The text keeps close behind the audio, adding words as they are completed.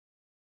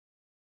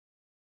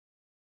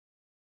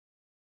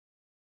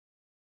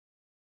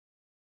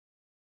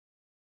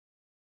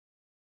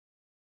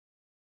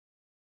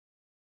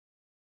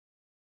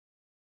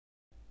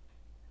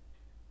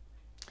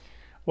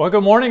Well,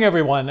 good morning,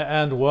 everyone,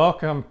 and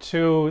welcome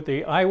to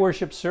the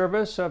iWorship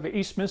service of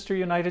Eastminster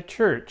United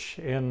Church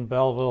in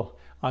Belleville,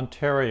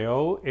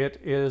 Ontario. It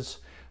is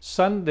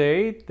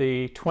Sunday,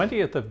 the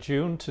 20th of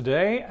June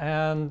today,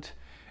 and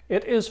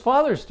it is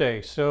Father's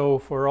Day. So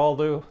for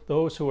all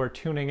those who are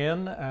tuning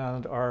in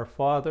and are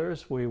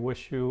fathers, we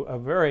wish you a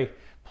very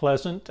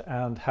pleasant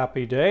and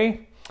happy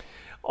day.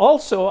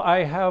 Also,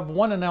 I have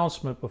one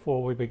announcement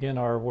before we begin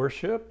our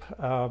worship.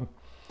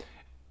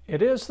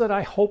 It is that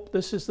I hope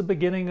this is the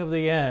beginning of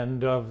the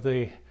end of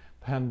the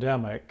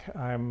pandemic.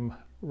 I'm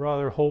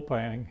rather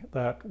hoping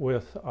that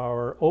with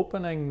our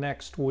opening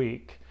next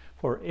week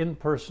for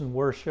in-person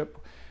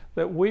worship,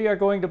 that we are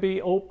going to be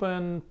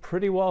open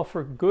pretty well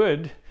for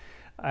good.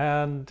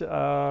 And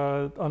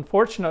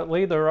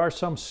unfortunately, there are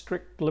some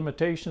strict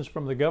limitations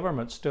from the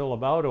government still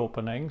about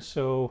opening.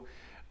 So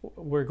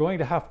we're going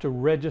to have to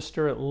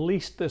register at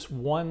least this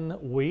 1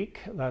 week,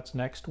 that's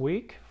next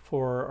week,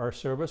 for our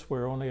service.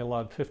 We're only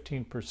allowed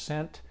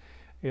 15%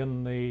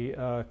 in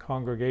the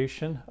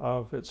congregation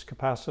of its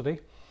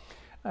capacity.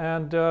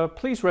 And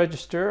please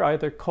register,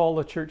 either call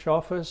the church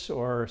office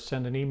or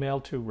send an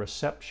email to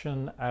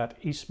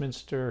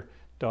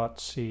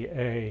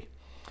reception@eastminster.ca.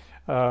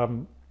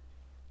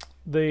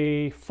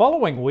 The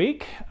following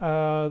week,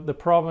 the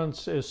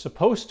province is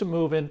supposed to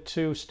move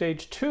into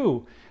stage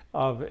 2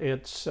 of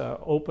its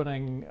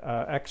opening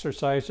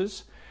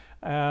exercises.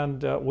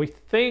 And we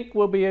think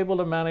we'll be able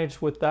to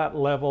manage with that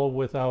level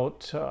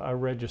without a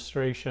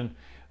registration.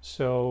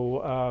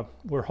 So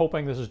we're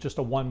hoping this is just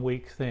a 1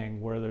 week thing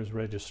where there's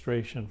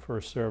registration for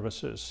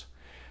services.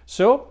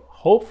 So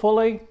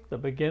hopefully the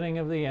beginning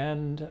of the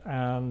end,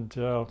 and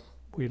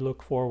we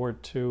look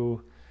forward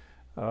to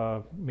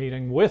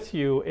meeting with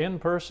you in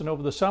person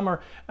over the summer.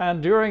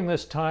 And during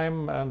this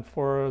time, and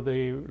for at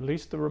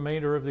least the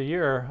remainder of the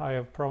year, I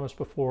have promised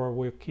before,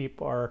 we'll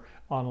keep our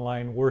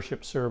online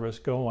worship service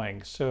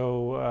going.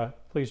 So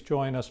please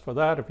join us for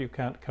that if you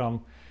can't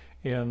come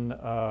in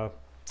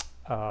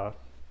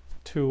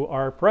to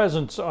our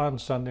presence on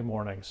Sunday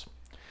mornings.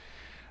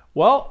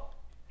 Well,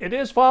 it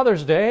is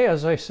Father's Day,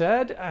 as I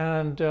said,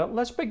 and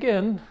let's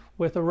begin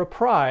with a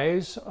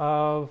reprise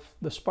of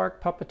the Spark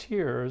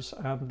Puppeteers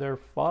and their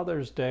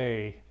Father's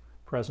Day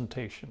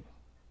presentation.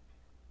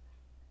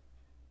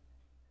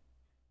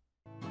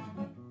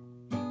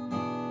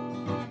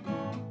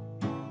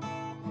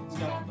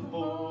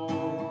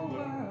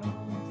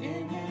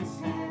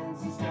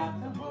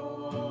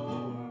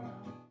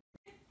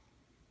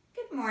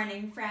 Good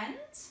morning,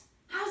 friends.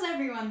 How's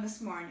everyone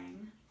this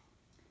morning?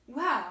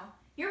 Well,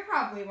 you're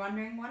probably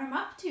wondering what I'm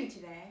up to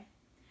today.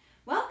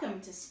 Welcome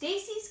to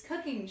Stacy's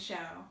Cooking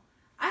Show.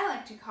 I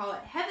like to call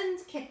it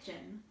Heaven's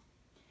Kitchen.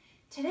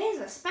 Today's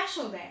a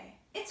special day.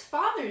 It's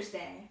Father's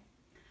Day.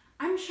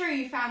 I'm sure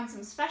you found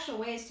some special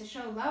ways to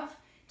show love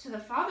to the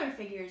father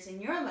figures in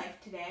your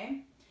life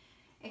today.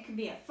 It could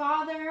be a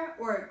father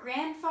or a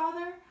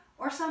grandfather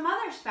or some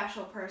other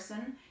special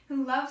person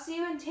who loves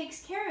you and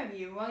takes care of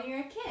you while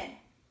you're a kid.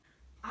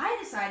 I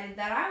decided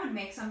that I would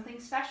make something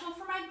special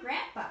for my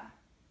grandpa.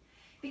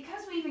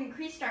 Because we've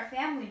increased our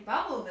family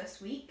bubble this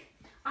week,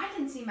 I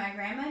can see my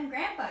grandma and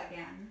grandpa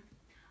again.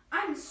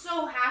 I'm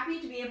so happy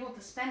to be able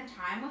to spend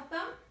time with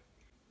them.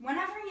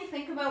 Whenever you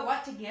think about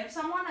what to give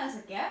someone as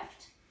a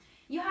gift,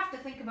 you have to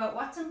think about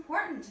what's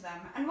important to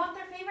them and what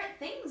their favorite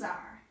things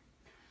are.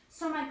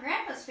 So my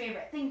grandpa's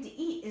favorite thing to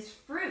eat is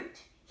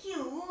fruit. He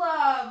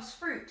loves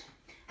fruit,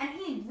 and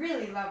he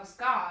really loves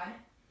God.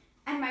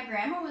 And my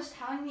grandma was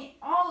telling me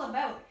all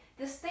about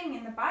this thing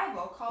in the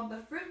Bible called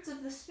the fruits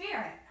of the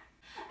Spirit.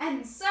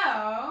 And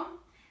so,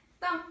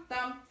 thump,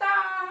 thump,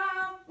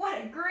 thump,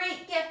 what a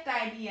great gift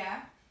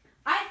idea.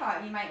 I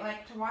thought you might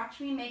like to watch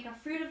me make a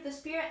fruit of the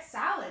Spirit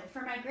salad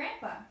for my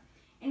grandpa,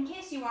 in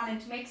case you wanted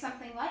to make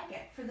something like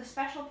it for the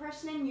special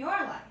person in your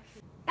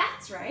life.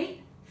 That's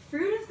right,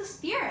 fruit of the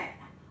Spirit.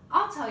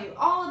 I'll tell you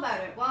all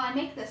about it while I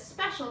make this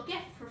special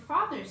gift for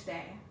Father's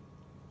Day.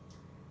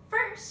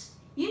 First,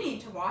 you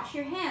need to wash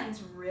your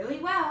hands really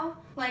well,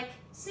 like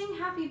sing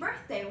happy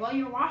birthday while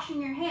you're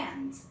washing your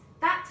hands.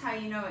 That's how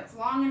you know it's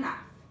long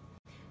enough.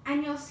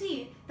 And you'll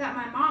see that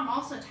my mom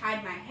also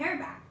tied my hair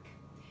back.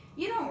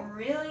 You don't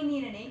really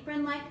need an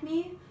apron like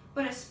me,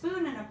 but a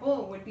spoon and a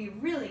bowl would be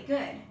really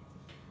good.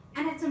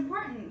 And it's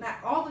important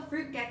that all the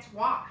fruit gets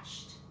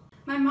washed.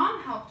 My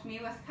mom helped me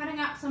with cutting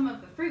up some of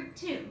the fruit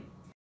too.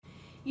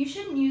 You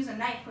shouldn't use a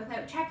knife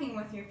without checking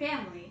with your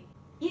family,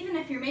 even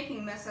if you're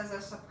making this as a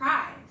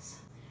surprise.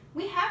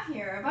 We have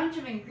here a bunch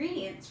of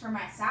ingredients for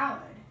my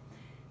salad.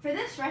 For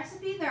this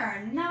recipe, there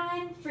are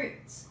 9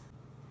 fruits.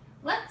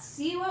 Let's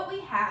see what we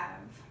have.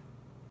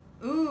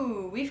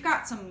 Ooh, we've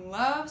got some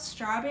Love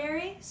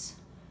strawberries,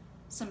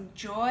 some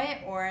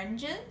Joy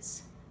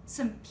oranges,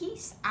 some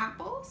Peace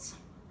apples,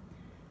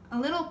 a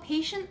little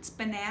Patience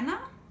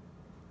banana,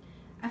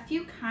 a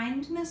few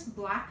Kindness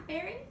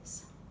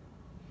blackberries.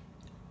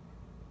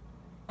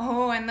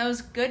 Oh, and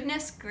those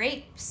Goodness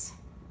grapes.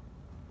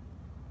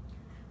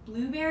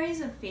 Blueberries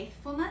of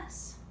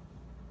faithfulness,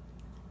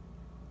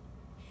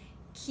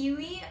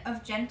 kiwi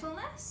of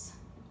gentleness,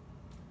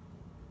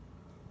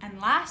 And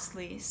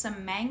lastly,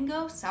 some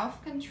mango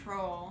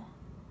self-control.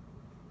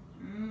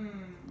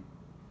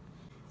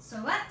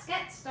 So let's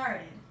get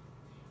started.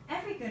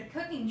 Every good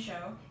cooking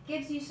show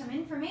gives you some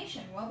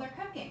information while they're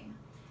cooking,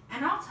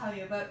 and I'll tell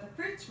you about the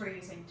fruits we're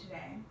using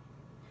today.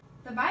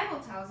 The Bible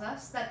tells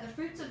us that the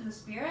fruits of the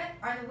Spirit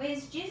are the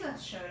ways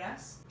Jesus showed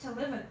us to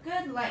live a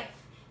good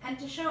life and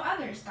to show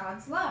others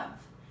God's love.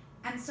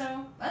 And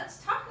so,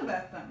 let's talk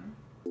about them.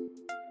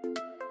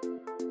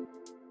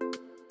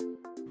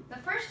 The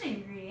first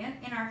ingredient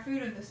in our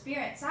Fruit of the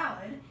Spirit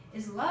salad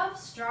is love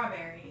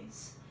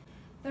strawberries.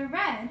 They're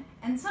red,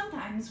 and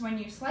sometimes when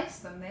you slice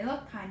them, they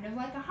look kind of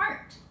like a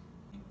heart.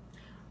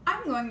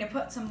 I'm going to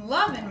put some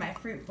love in my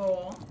fruit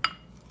bowl.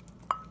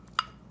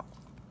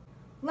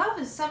 Love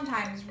is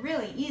sometimes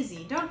really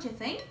easy, don't you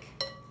think?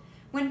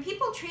 When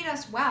people treat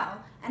us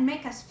well and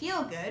make us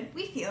feel good,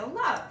 we feel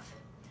love.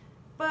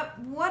 But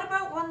what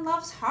about when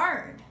love's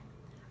hard?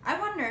 I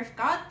wonder if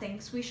God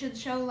thinks we should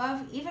show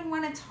love even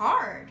when it's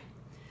hard.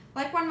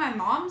 Like when my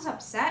mom's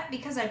upset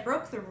because I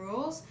broke the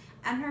rules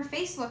and her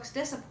face looks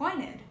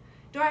disappointed.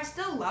 Do I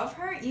still love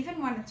her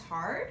even when it's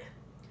hard?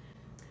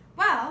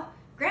 Well,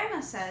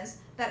 Grandma says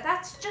that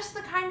that's just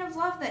the kind of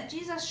love that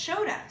Jesus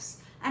showed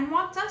us and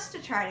wants us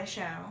to try to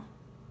show.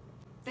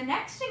 The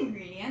next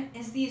ingredient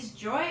is these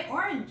joy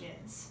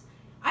oranges.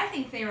 I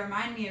think they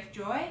remind me of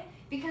joy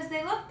because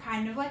they look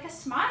kind of like a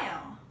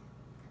smile.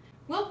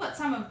 We'll put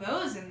some of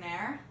those in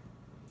there.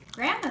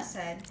 Grandma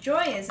said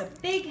joy is a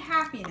big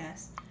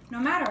happiness, no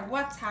matter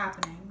what's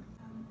happening.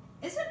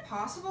 Is it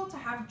possible to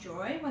have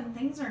joy when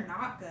things are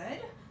not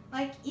good?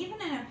 Like even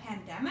in a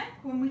pandemic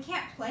when we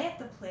can't play at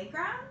the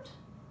playground?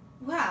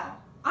 Well,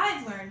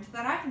 I've learned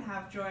that I can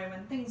have joy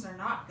when things are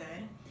not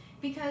good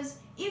because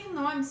even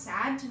though I'm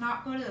sad to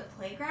not go to the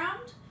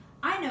playground,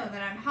 I know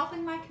that I'm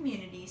helping my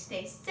community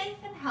stay safe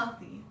and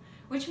healthy,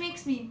 which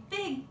makes me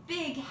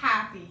big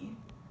happy.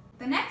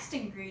 The next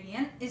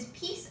ingredient is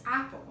peace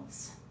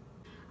apples.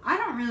 I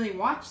don't really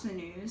watch the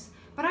news,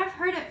 but I've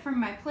heard it from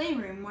my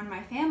playroom when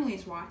my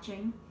family's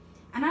watching,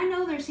 and I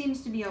know there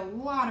seems to be a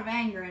lot of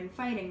anger and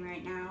fighting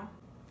right now.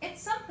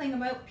 It's something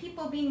about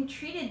people being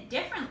treated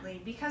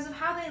differently because of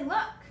how they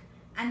look,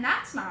 and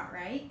that's not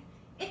right.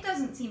 It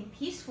doesn't seem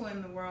peaceful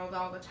in the world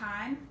all the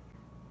time.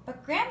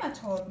 But Grandma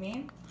told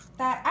me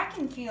that I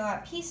can feel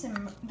at peace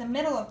in the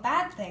middle of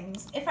bad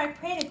things if I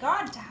pray to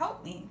God to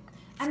help me.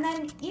 And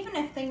then even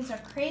if things are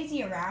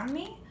crazy around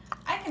me,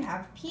 I can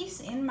have peace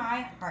in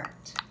my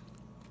heart.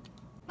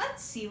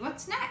 Let's see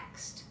what's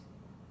next.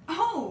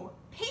 Oh,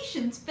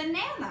 patience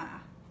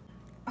banana.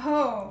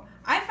 Oh,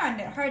 I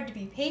find it hard to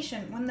be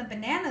patient when the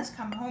bananas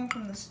come home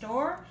from the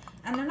store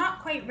and they're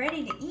not quite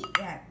ready to eat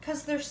yet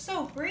because they're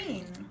so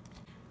green.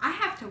 I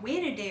have to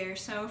wait a day or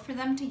so for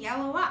them to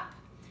yellow up.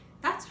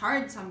 That's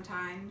hard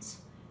sometimes.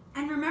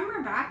 And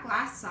remember back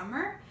last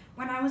summer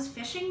when I was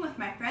fishing with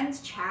my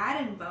friends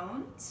Chad and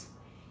Bones?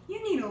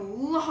 You need a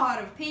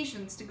lot of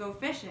patience to go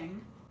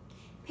fishing.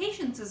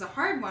 Patience is a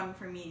hard one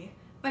for me,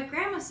 but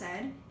Grandma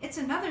said it's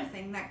another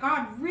thing that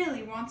God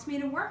really wants me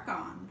to work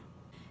on.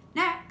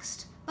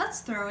 Next, let's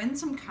throw in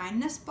some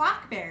kindness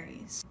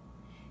blackberries.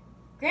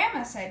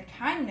 Grandma said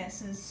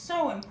kindness is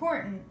so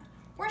important.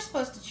 We're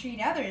supposed to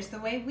treat others the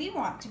way we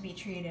want to be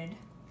treated.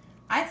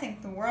 I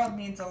think the world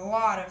needs a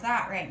lot of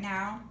that right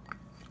now.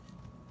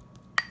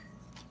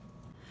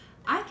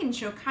 I can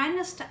show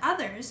kindness to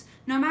others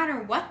no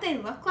matter what they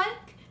look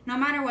like, no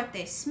matter what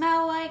they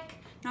smell like,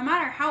 no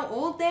matter how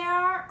old they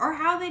are or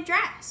how they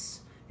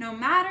dress, no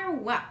matter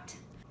what.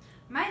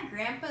 My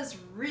grandpa's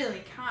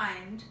really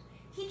kind.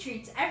 He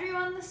treats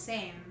everyone the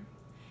same.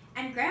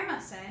 And Grandma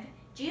said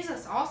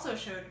Jesus also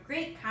showed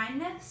great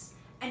kindness,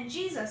 and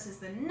Jesus is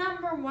the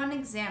 #1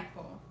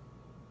 example.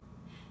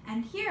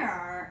 And here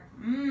are,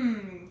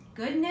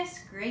 goodness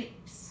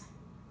grapes.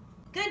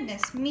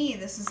 Goodness me,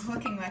 this is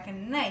looking like a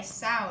nice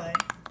salad.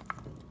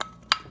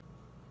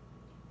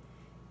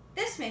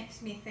 This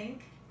makes me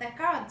think that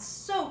God's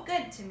so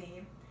good to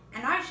me,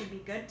 and I should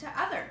be good to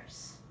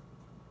others.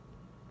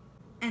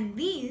 And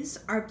these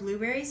are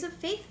blueberries of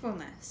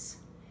faithfulness.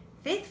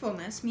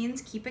 Faithfulness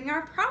means keeping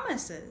our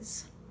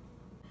promises.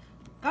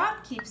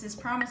 God keeps his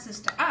promises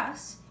to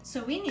us,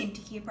 so we need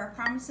to keep our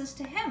promises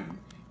to him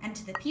and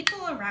to the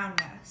people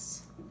around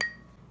us.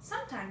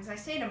 Sometimes I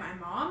say to my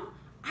mom,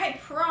 I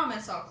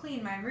promise I'll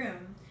clean my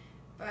room,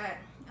 but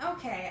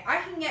okay,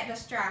 I can get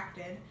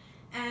distracted,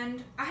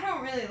 and I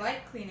don't really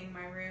like cleaning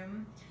my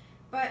room,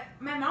 but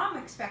my mom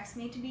expects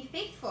me to be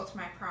faithful to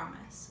my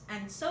promise,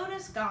 and so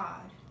does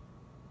God.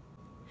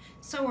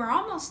 So we're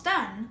almost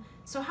done,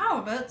 so how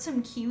about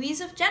some kiwis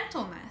of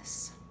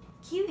gentleness?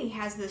 Kiwi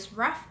has this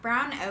rough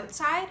brown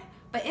outside,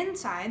 but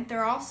inside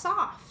they're all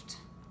soft.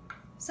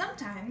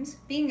 Sometimes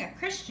being a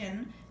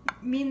Christian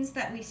means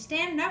that we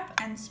stand up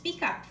and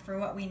speak up for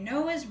what we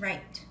know is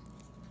right.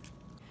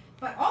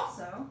 But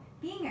also,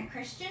 being a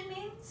Christian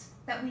means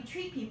that we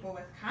treat people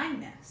with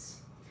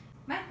kindness.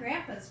 My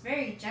grandpa's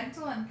very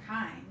gentle and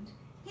kind.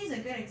 He's a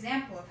good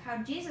example of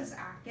how Jesus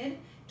acted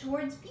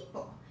towards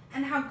people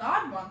and how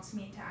God wants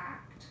me to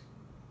act.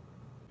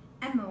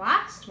 And the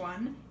last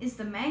one is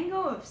the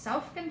mango of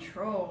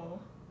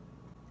self-control.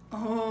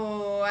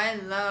 Oh, I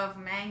love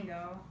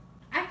mango.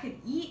 I could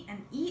eat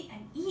and eat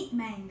and eat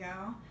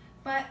mango,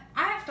 but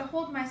I have to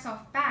hold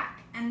myself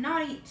back and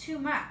not eat too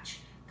much,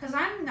 because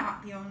I'm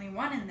not the only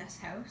one in this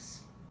house.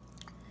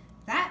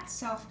 That's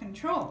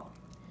self-control.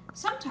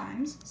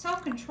 Sometimes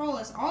self-control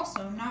is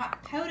also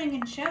not pouting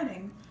and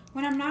shouting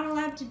when I'm not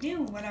allowed to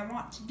do what I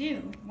want to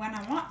do when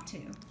I want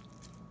to.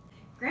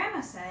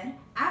 Grandma said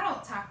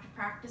adults have to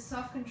practice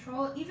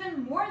self-control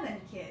even more than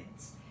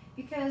kids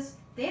because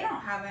they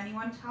don't have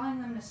anyone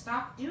telling them to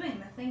stop doing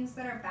the things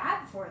that are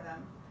bad for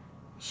them.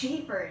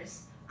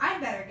 Jeepers,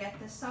 I'd better get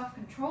this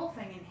self-control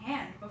thing in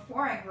hand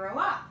before I grow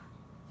up.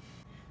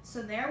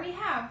 So there we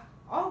have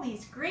all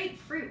these great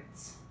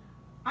fruits.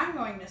 I'm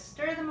going to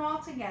stir them all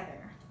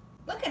together.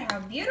 Look at how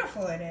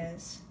beautiful it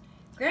is.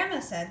 Grandma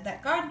said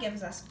that God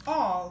gives us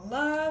all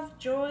love,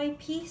 joy,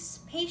 peace,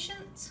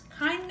 patience,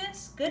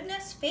 kindness,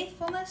 goodness,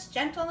 faithfulness,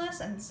 gentleness,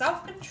 and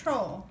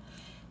self-control.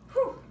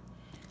 Whew!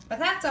 But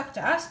that's up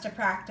to us to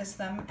practice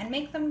them and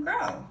make them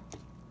grow.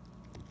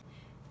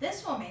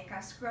 This will make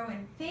us grow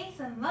in faith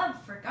and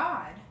love for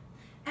God,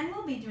 and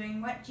we'll be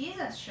doing what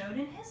Jesus showed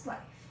in his life.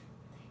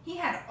 He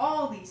had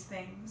all these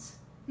things.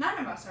 None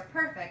of us are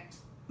perfect,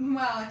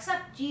 well,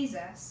 except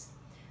Jesus,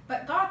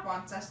 but God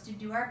wants us to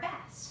do our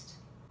best.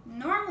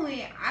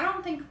 Normally, I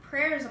don't think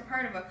prayer is a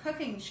part of a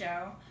cooking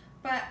show,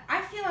 but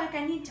I feel like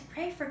I need to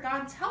pray for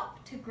God's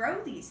help to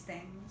grow these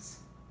things.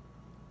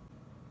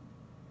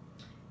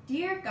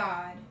 Dear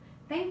God,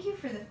 thank you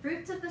for the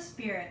fruits of the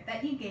Spirit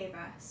that you gave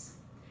us.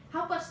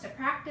 Help us to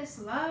practice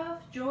love,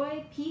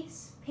 joy,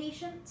 peace,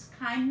 patience,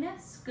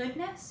 kindness,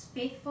 goodness,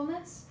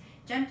 faithfulness,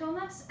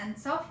 gentleness, and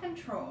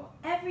self-control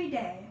every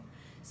day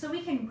so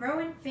we can grow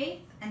in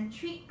faith and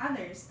treat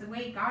others the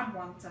way God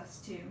wants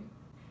us to.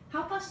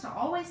 Help us to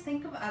always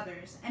think of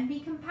others and be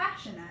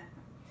compassionate.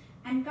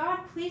 And God,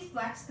 please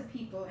bless the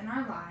people in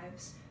our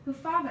lives who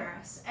father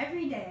us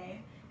every day,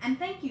 and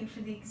thank you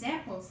for the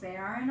examples they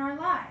are in our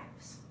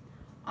lives.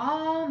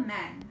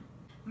 Amen.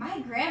 My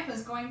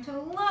grandpa's going to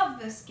love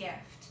this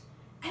gift.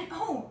 And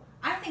oh,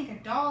 I think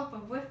a dollop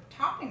of whipped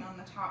topping on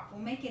the top will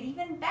make it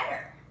even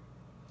better.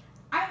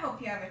 I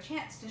hope you have a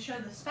chance to show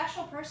the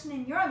special person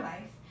in your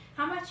life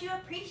how much you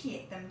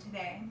appreciate them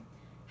today.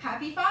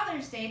 Happy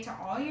Father's Day to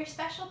all your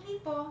special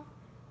people.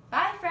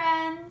 Bye,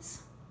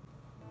 friends.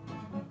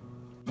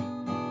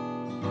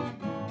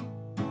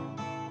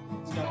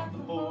 He's got the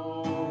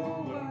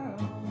whole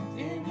world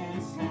in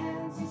his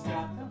hands. He's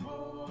got the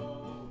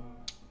whole.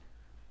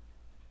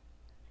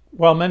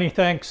 Well, many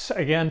thanks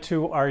again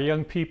to our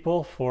young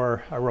people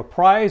for a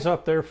reprise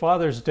of their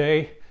Father's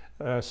Day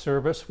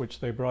service,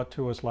 which they brought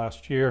to us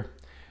last year.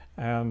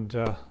 And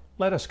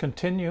let us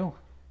continue.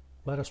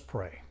 Let us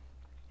pray.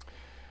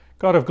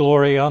 God of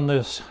glory, on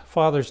this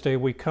Father's Day,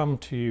 we come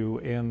to you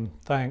in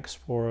thanks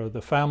for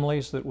the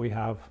families that we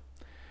have.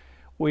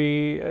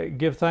 We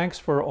give thanks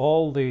for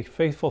all the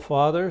faithful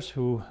fathers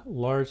who,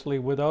 largely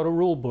without a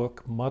rule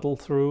book, muddle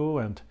through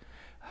and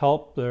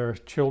help their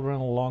children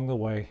along the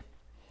way.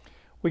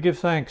 We give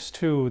thanks,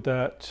 too,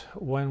 that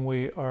when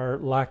we are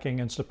lacking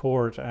in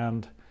support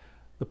and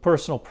the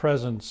personal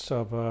presence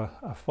of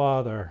a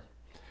father,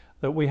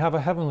 that we have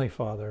a Heavenly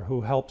Father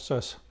who helps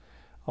us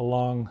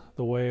along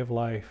the way of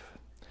life.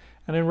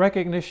 And in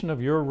recognition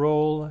of your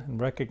role, in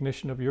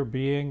recognition of your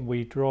being,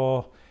 we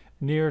draw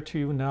near to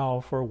you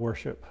now for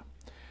worship.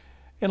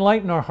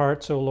 Enlighten our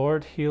hearts, O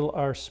Lord, heal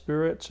our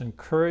spirits,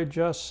 encourage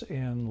us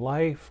in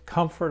life,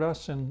 comfort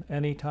us in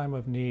any time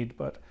of need,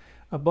 but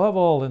above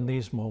all in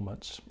these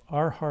moments,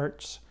 our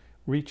hearts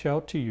reach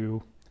out to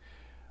you.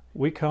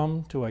 We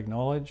come to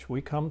acknowledge,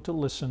 we come to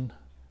listen,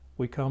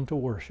 we come to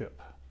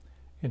worship.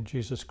 In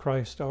Jesus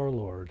Christ our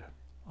Lord.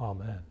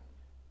 Amen.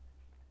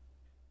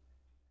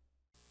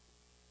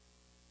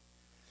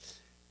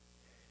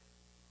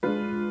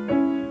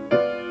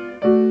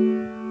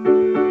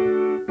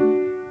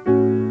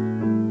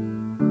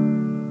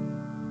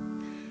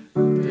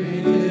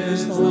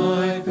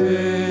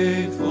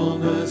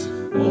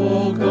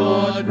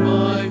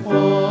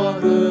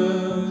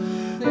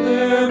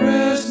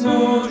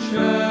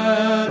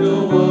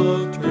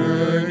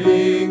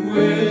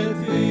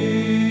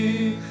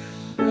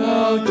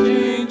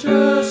 Change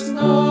us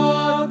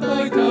not,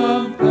 thy God.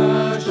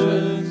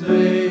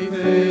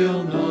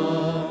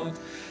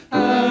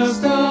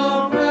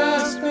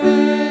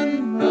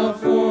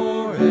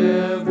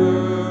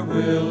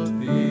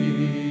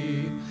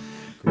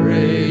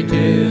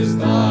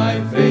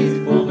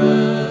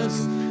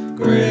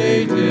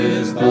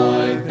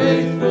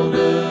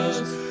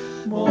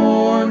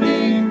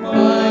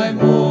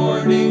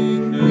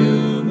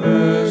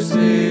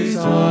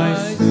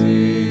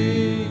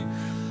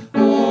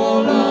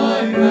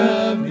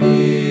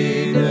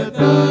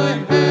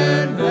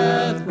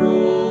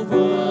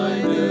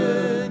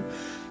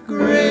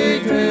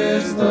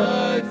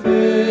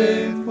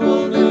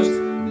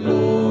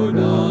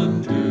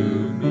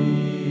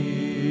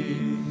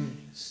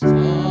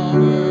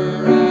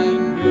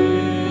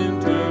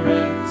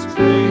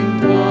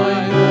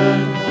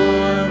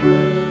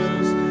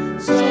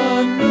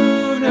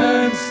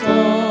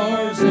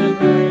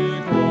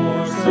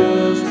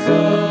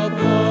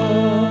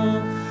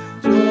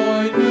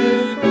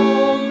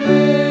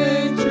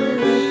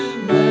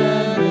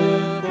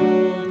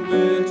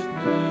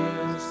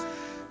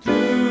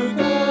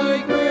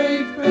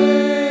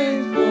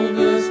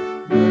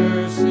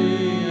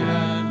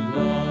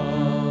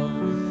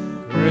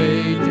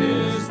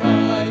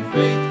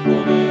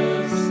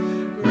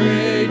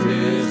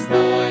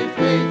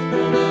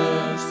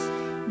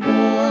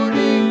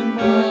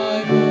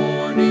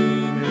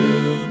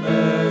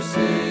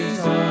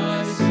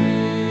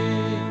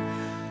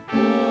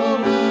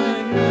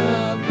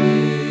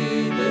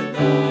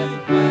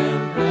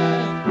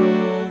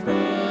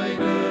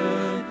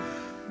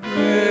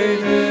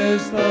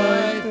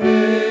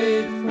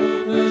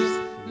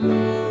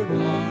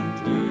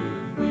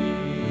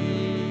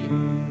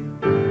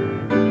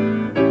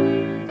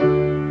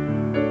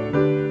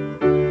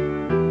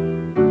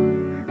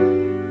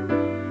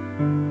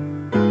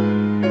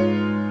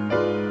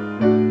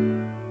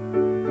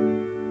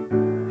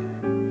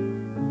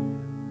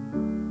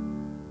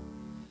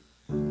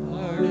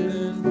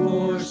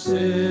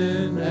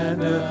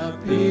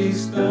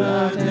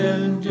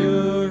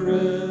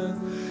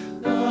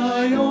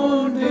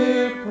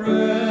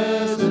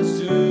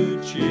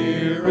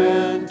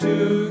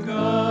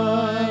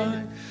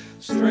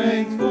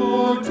 strength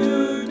for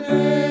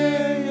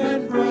today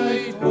and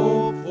bright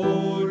hope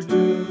for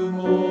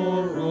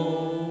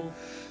tomorrow.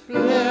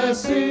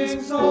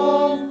 Blessings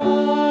all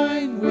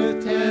mine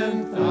with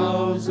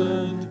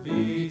 10,000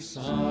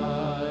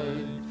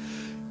 beside.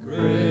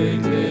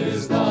 Great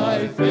is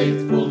thy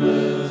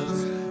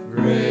faithfulness,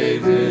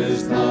 great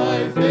is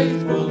thy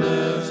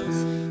faithfulness.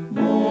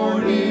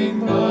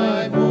 Morning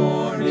by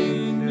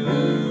morning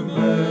new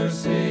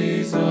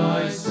mercies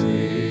I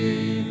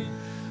see.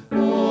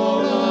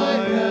 All I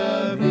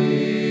have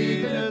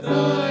needed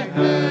thy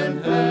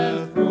hand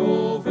hath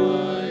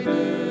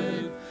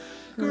provided.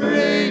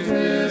 Great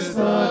is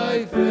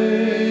thy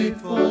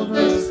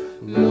faithfulness,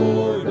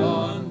 Lord,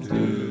 unto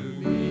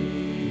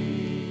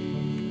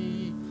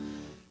me.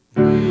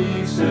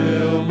 Be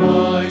still,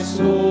 my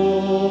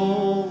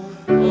soul,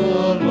 the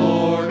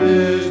Lord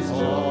is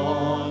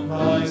on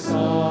thy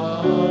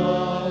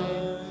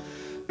side.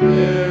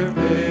 Bear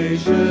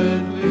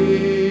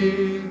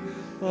patiently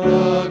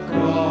the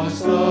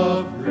cross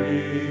of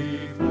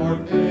grief or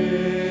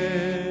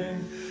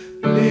pain.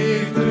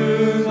 Leave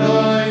to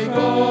thy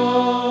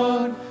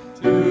God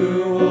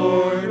to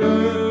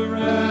order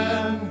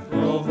and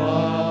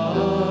provide.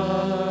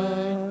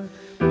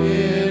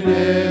 In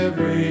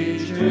every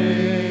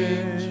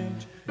change,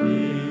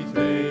 he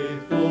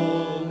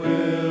faithful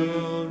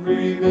will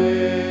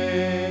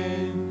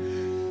remain.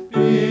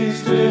 Be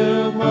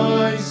still,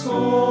 my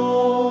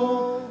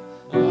soul,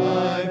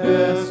 thy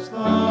best,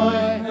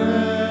 thy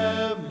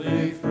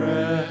heavenly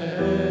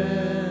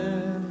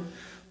friend.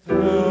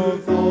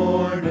 Through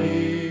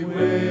thorny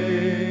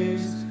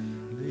ways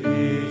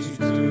leads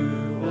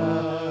to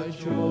a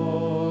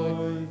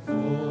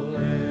joyful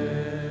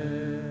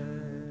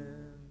end.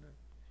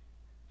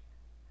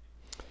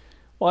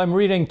 Well, I'm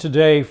reading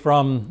today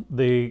from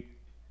the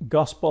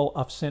Gospel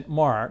of St.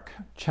 Mark,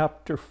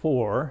 chapter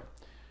 4,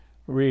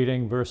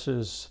 reading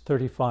verses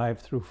 35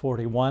 through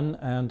 41,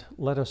 and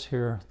let us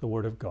hear the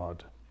word of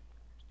God.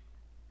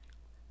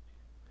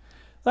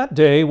 That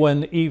day,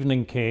 when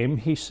evening came,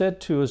 he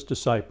said to his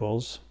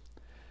disciples,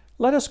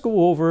 "Let us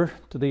go over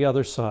to the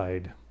other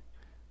side."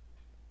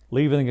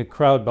 Leaving a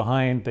crowd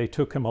behind, they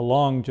took him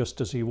along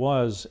just as he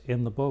was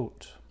in the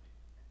boat.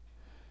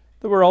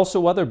 There were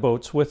also other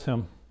boats with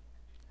him.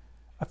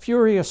 A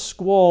furious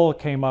squall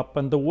came up,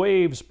 and the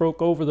waves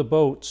broke over the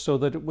boat so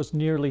that it was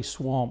nearly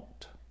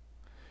swamped.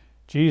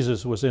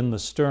 Jesus was in the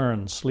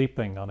stern,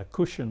 sleeping on a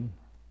cushion.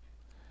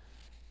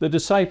 The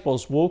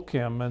disciples woke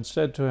him and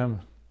said to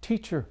him,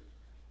 "Teacher,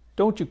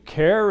 don't you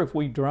care if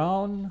we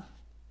drown?"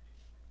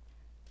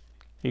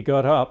 He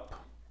got up,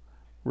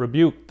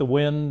 rebuked the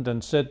wind,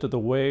 and said to the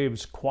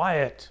waves,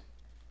 "Quiet,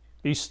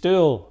 be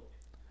still."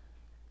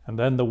 And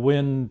then the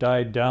wind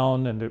died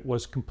down, and it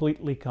was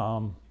completely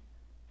calm.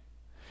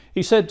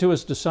 He said to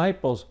his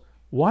disciples,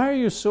 "Why are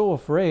you so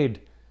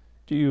afraid?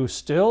 Do you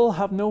still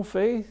have no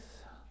faith?"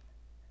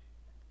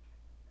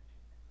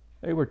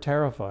 They were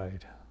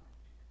terrified,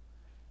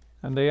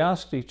 and they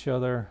asked each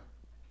other,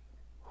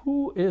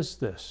 "Who is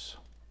this?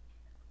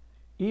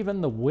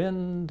 Even the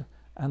wind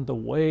and the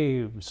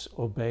waves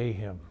obey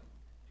him."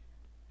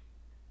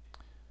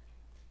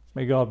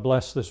 May God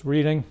bless this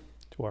reading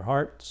to our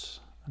hearts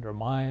and our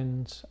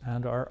minds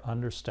and our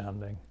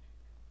understanding.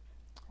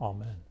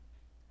 Amen.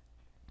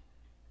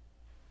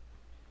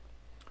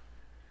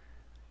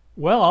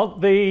 Well,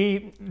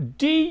 the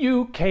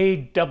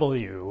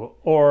DUKW,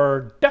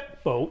 or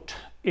duck boat,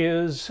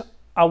 is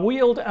a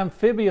wheeled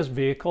amphibious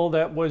vehicle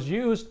that was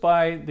used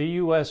by the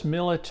U.S.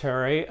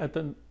 military at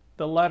the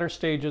latter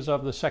stages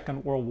of the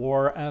Second World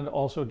War and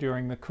also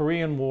during the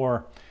Korean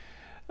War.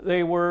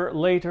 They were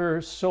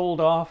later sold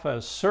off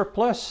as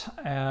surplus,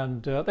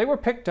 and they were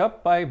picked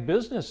up by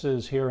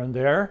businesses here and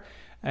there.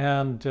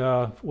 And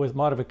with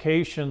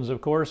modifications,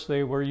 of course,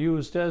 they were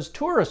used as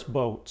tourist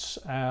boats,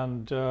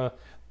 and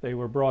they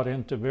were brought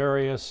into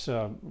various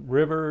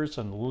rivers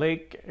and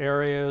lake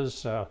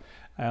areas,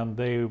 and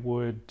they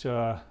would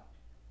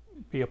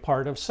be a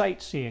part of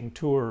sightseeing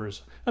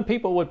tours. And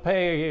people would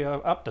pay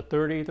up to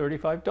 $30,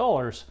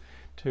 $35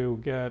 to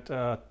get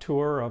a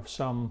tour of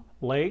some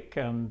lake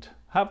and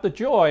have the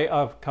joy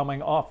of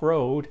coming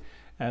off-road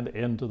and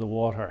into the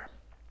water.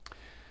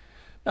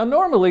 Now,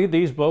 normally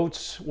these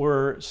boats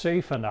were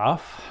safe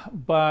enough,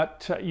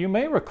 but you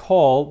may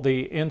recall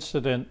the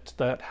incident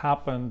that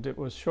happened. It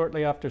was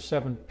shortly after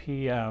 7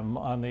 p.m.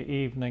 on the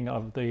evening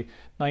of the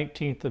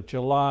 19th of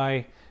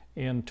July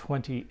in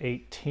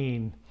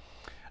 2018.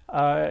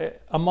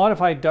 A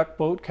modified duck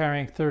boat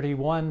carrying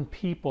 31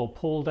 people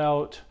pulled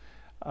out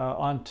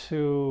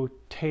onto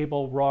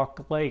Table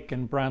Rock Lake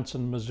in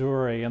Branson,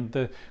 Missouri, and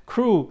the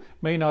crew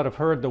may not have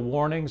heard the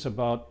warnings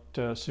about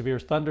severe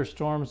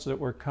thunderstorms that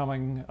were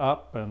coming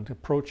up and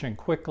approaching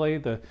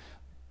quickly.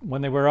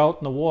 When they were out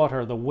in the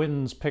water, the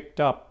winds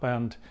picked up,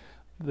 and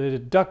the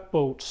duck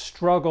boat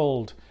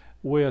struggled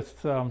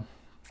with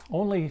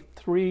only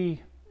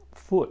 3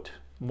 foot,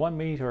 1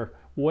 meter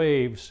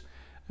waves,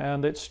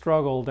 and it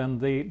struggled,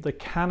 and the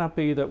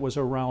canopy that was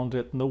around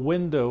it and the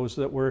windows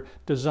that were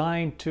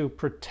designed to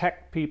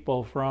protect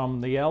people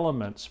from the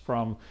elements,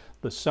 from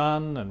the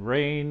sun and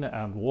rain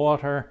and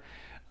water,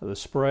 the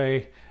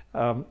spray,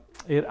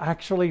 it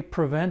actually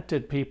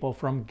prevented people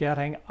from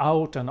getting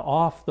out and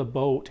off the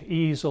boat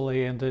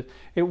easily. And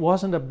it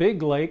wasn't a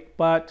big lake,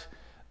 but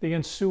the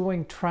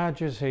ensuing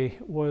tragedy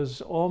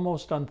was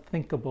almost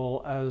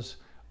unthinkable, as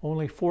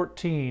only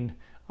 14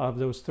 of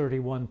those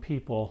 31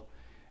 people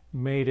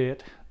made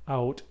it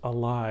out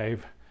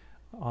alive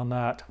on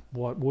that,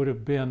 what would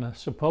have been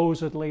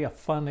supposedly a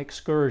fun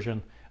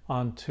excursion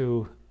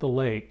onto the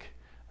lake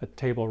at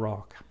Table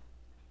Rock.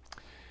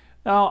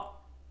 Now,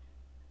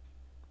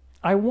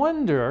 I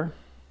wonder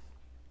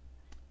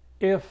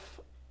if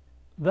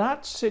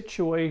that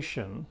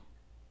situation,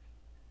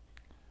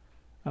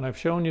 and I've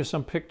shown you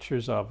some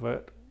pictures of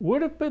it,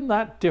 would have been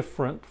that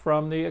different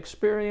from the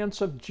experience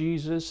of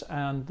Jesus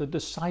and the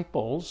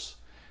disciples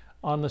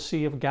on the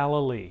Sea of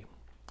Galilee.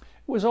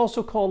 It was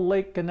also called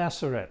Lake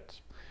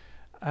Gennesaret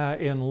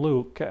in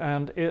Luke,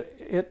 and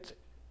it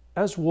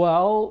as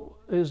well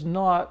is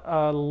not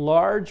a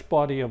large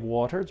body of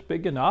water. It's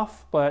big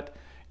enough, but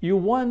you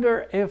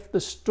wonder if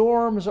the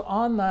storms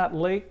on that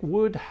lake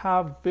would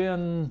have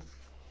been,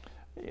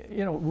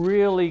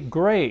 really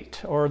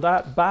great or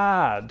that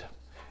bad.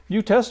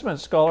 New Testament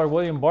scholar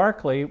William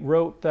Barclay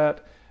wrote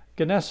that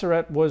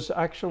Gennesaret was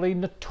actually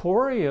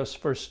notorious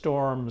for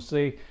storms.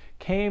 They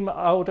came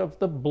out of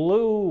the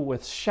blue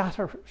with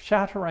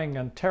shattering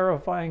and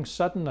terrifying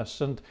suddenness.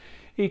 And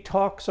he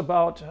talks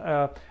about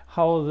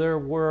how there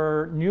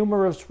were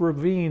numerous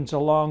ravines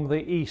along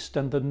the east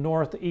and the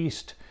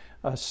northeast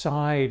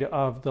side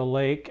of the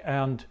lake,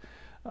 and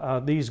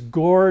these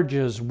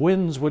gorges,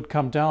 winds would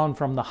come down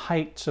from the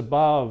heights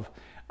above,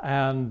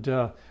 and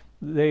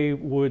they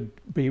would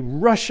be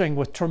rushing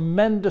with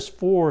tremendous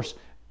force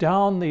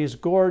down these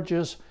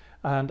gorges,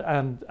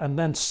 and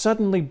then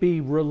suddenly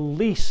be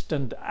released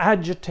and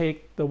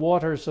agitate the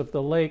waters of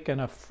the lake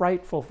in a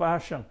frightful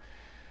fashion.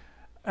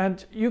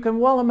 And you can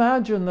well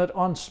imagine that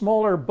on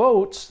smaller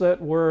boats that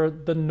were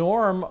the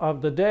norm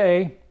of the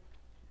day,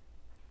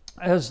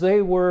 as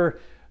they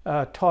were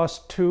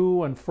tossed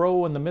to and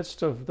fro in the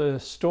midst of the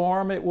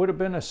storm, it would have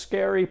been a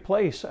scary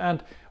place.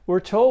 And we're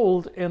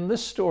told in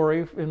this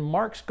story in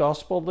Mark's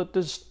Gospel that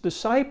the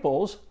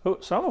disciples,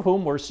 some of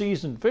whom were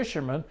seasoned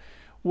fishermen,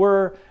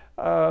 were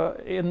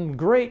in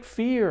great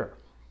fear.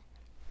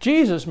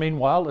 Jesus,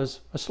 meanwhile, is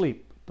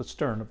asleep at the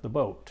stern of the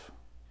boat.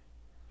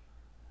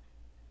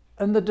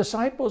 And the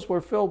disciples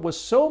were filled with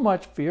so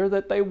much fear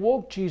that they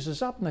woke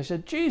Jesus up and they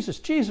said, Jesus,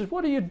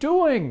 what are you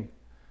doing?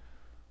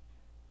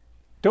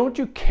 Don't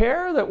you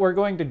care that we're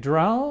going to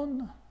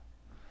drown?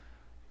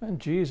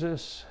 And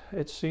Jesus,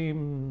 it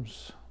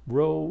seems,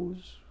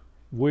 rose,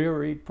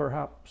 wearied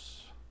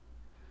perhaps,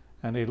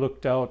 and he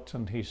looked out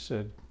and he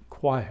said,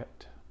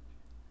 quiet,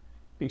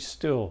 be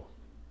still.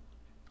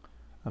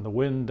 And the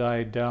wind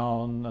died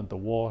down and the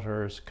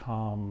waters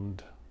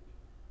calmed.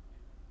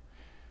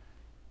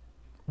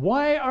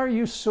 Why are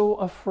you so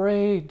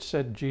afraid?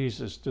 Said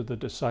Jesus to the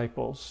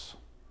disciples.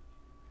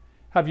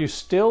 Have you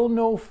still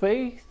no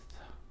faith?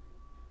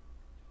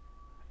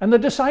 And the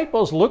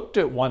disciples looked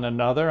at one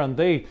another, and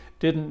they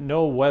didn't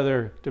know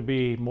whether to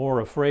be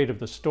more afraid of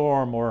the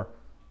storm or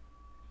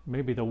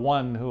maybe the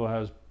one who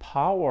has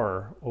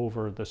power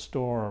over the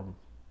storm.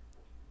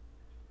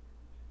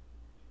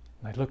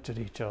 And they looked at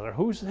each other.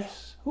 Who's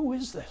this? Who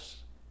is this?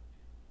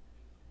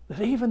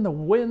 That even the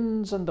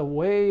winds and the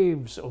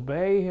waves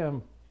obey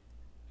him.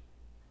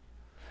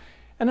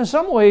 And in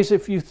some ways,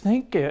 if you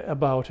think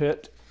about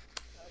it,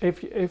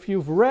 if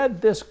you've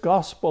read this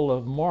Gospel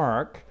of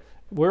Mark,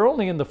 we're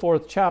only in the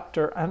 4th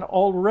chapter, and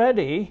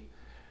already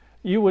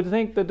you would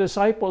think the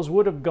disciples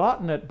would have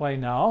gotten it by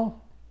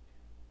now.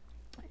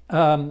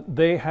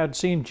 They had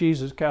seen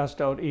Jesus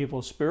cast out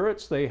evil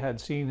spirits. They had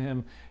seen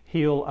him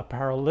heal a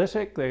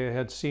paralytic. They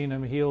had seen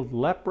him heal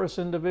leprous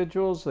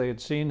individuals. They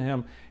had seen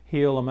him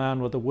heal a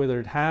man with a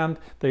withered hand.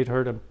 They'd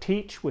heard him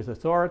teach with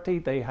authority.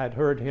 They had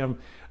heard him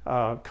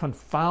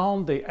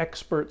confound the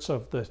experts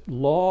of the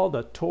law,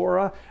 the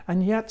Torah,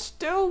 and yet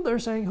still they're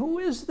saying, who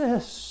is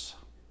this?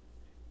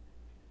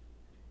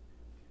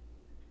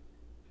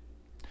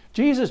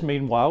 Jesus,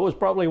 meanwhile, was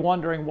probably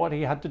wondering what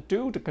he had to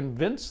do to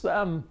convince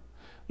them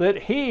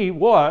that he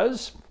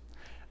was,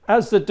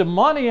 as the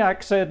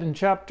demoniac said in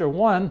chapter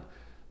 1,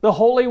 the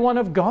Holy One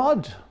of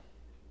God.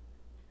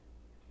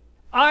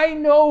 I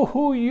know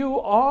who you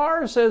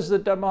are, says the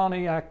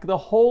demoniac, the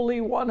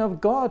Holy One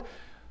of God.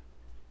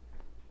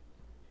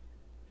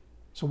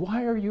 So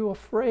why are you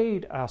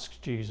afraid? Asks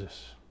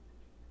Jesus.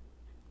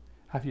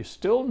 Have you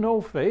still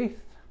no faith?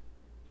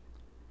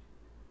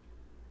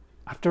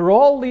 After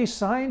all these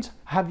signs,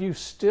 have you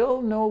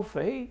still no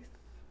faith?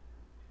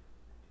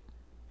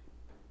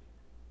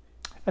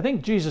 I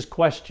think Jesus'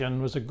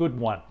 question was a good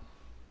one.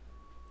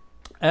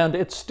 And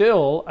it's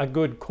still a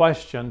good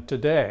question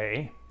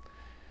today,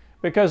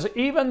 because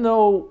even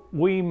though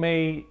we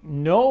may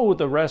know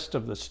the rest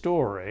of the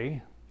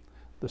story,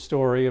 the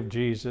story of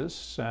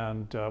Jesus,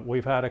 and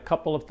we've had a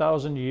couple of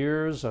thousand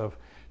years of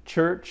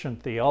church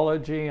and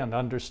theology and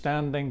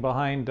understanding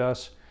behind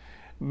us.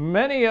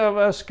 Many of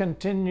us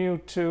continue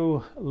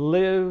to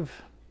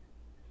live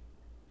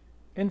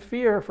in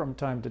fear from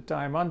time to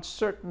time,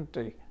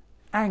 uncertainty,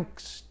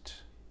 angst.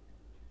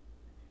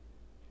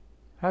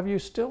 Have you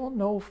still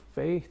no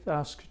faith?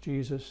 Asked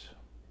Jesus.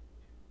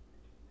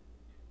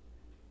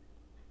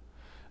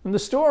 And the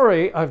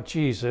story of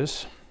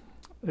Jesus,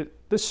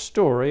 this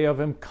story of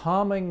him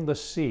calming the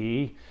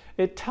sea,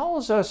 it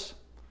tells us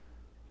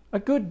a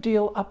good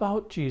deal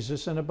about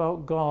Jesus and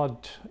about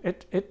God.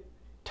 It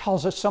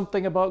tells us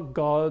something about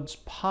God's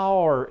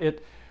power.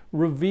 It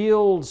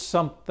reveals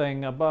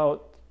something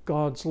about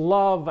God's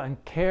love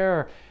and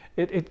care.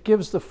 It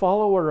gives the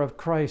follower of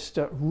Christ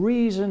a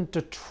reason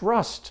to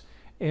trust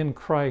in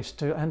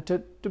Christ and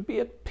to be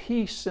at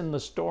peace in the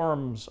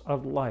storms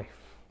of life.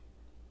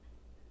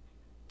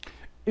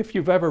 If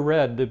you've ever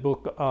read the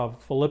book of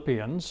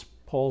Philippians,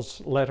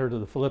 Paul's letter to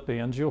the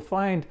Philippians, you'll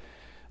find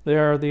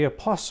there the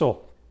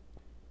apostle.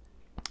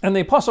 And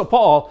the apostle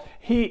Paul,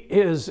 he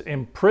is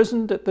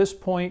imprisoned at this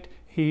point.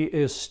 He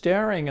is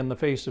staring in the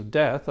face of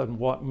death and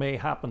what may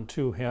happen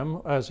to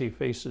him as he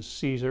faces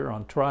Caesar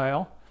on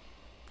trial.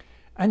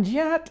 And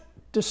yet,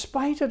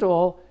 despite it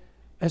all,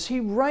 as he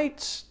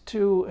writes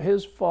to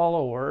his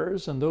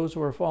followers and those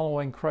who are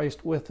following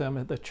Christ with him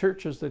at the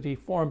churches that he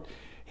formed,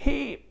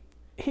 he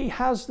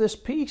has this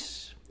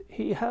peace.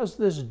 He has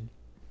this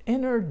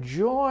inner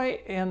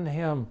joy in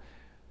him.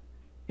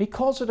 He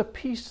calls it a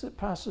peace that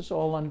passes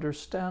all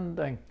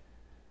understanding.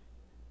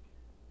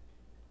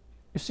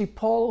 You see,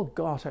 Paul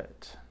got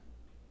it.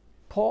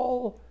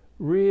 Paul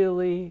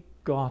really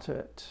got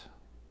it.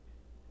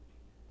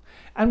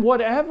 And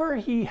whatever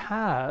he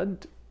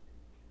had,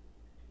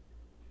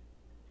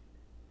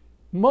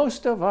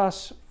 most of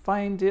us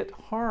find it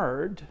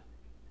hard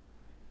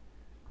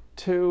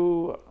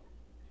to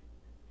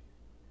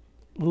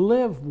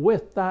live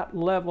with that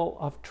level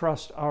of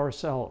trust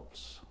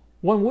ourselves.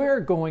 When we're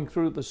going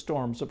through the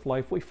storms of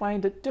life, we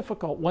find it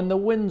difficult. When the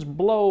winds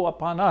blow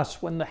upon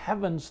us, when the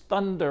heavens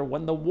thunder,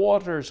 when the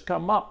waters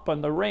come up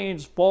and the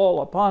rains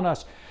fall upon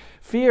us,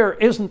 fear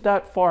isn't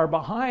that far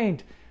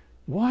behind.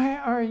 Why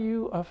are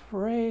you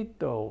afraid,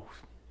 though?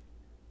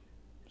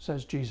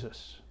 Says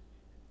Jesus.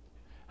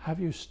 Have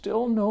you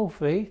still no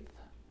faith?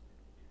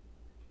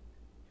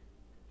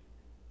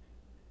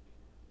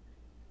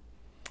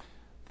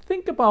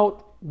 Think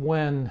about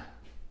when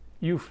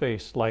you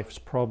face life's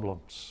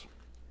problems.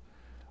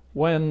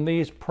 When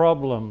these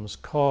problems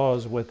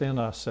cause within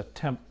us a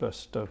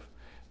tempest of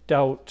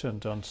doubt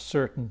and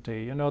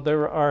uncertainty. You know,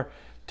 there are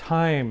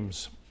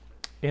times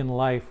in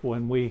life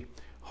when we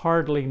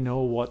hardly know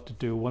what to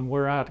do, when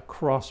we're at a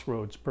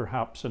crossroads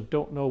perhaps and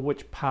don't know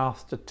which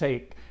path to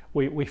take.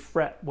 We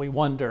fret, we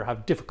wonder,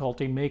 have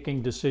difficulty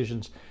making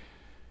decisions.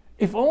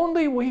 If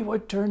only we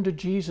would turn to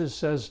Jesus,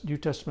 says New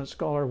Testament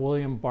scholar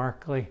William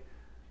Barclay,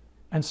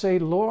 and say,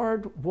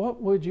 Lord, what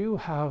would you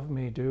have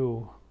me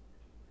do?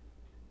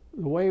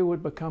 The way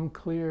would become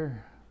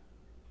clear.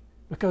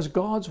 Because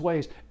God's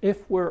ways,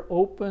 if we're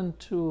open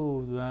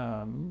to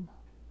them,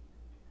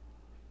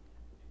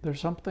 there's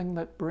something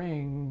that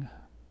brings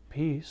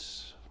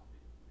peace,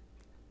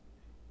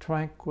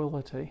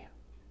 tranquility.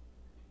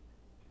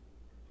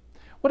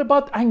 What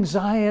about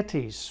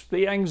anxieties?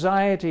 The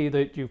anxiety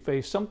that you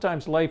face.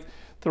 Sometimes life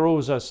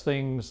throws us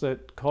things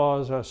that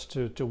cause us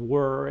to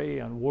worry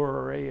and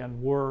worry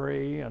and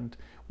worry. And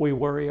we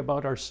worry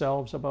about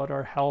ourselves, about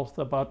our health,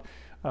 about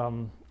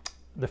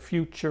the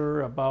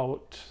future,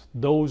 about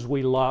those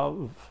we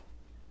love.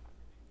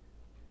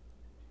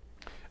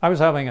 I was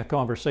having a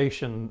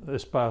conversation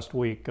this past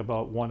week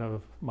about one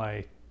of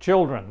my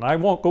children. I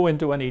won't go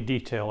into any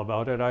detail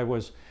about it. I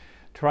was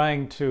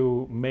trying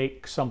to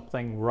make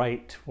something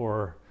right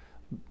for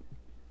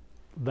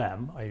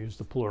them. I use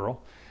the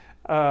plural.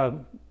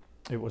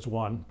 It was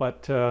one,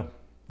 but the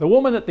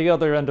woman at the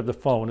other end of the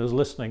phone is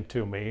listening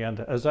to me, and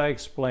as I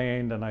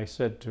explained, and I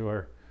said to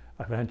her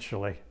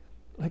eventually,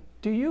 like,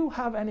 do you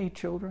have any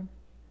children?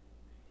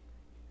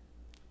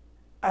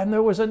 And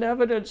there was an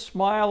evident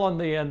smile on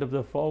the end of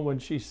the phone when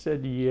she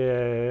said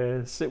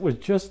yes. It was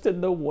just in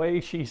the way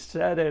she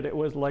said it. It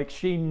was like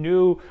she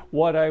knew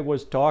what I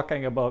was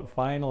talking about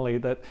finally,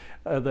 that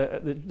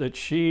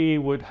she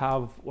would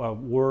have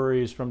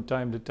worries from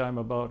time to time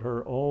about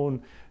her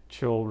own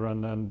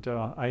children. And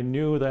I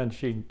knew then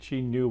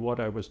she knew what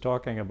I was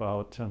talking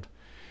about. And,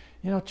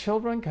 you know,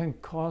 children can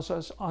cause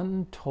us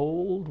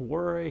untold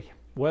worry,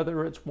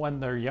 whether it's when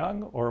they're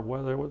young or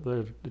whether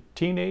they're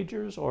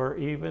teenagers or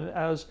even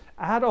as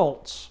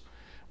adults,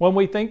 when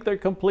we think they're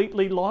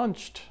completely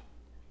launched.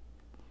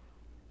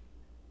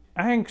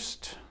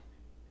 Angst.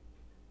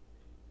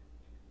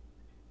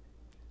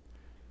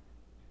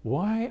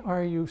 Why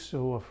are you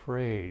so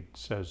afraid,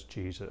 says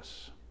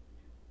Jesus?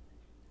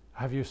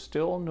 Have you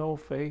still no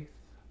faith?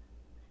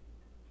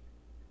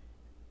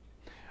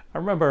 I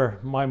remember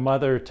my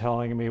mother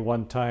telling me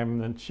one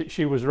time, and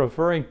she was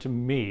referring to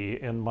me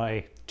in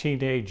my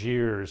teenage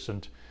years,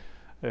 and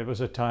It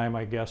was a time,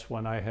 I guess,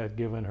 when I had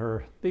given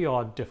her the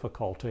odd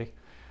difficulty.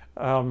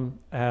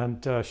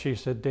 She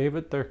said,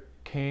 David, there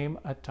came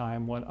a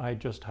time when I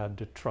just had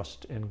to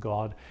trust in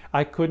God.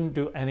 I couldn't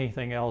do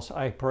anything else.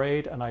 I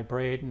prayed and I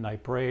prayed and I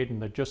prayed, and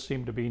there just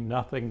seemed to be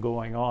nothing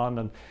going on.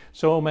 And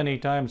so many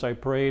times I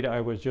prayed,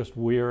 I was just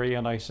weary,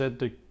 and I said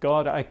to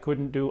God, I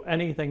couldn't do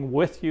anything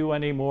with you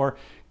anymore,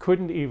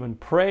 couldn't even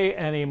pray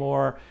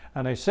anymore.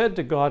 And I said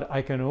to God,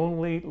 I can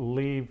only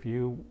leave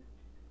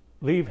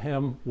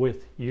him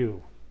with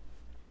you.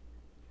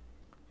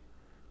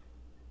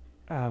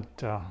 And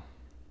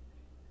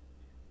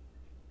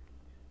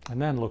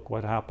then look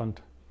what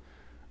happened.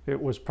 It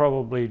was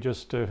probably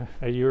just a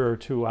year or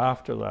two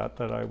after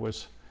that I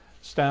was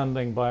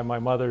standing by my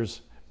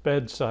mother's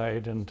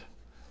bedside and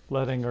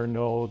letting her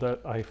know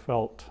that I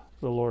felt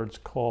the Lord's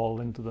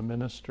call into the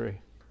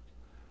ministry.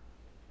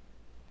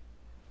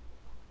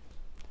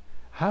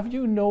 Have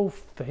you no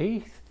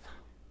faith?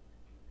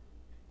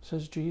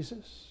 Says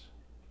Jesus.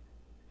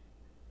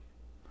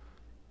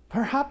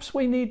 Perhaps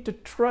we need to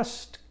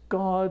trust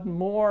God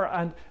more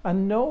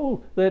and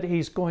know that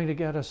He's going to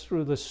get us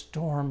through the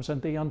storms and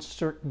the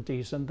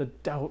uncertainties and the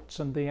doubts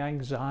and the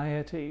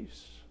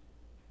anxieties.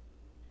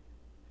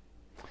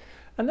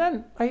 And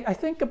then I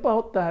think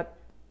about that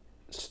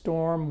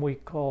storm we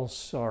call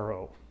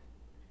sorrow.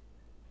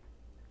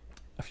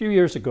 A few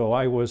years ago,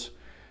 I was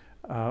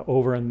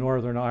over in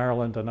Northern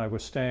Ireland, and I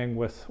was staying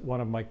with one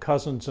of my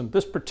cousins, and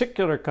this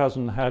particular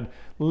cousin had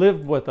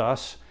lived with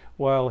us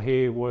while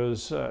he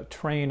was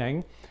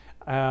training,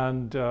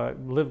 and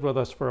lived with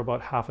us for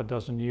about half a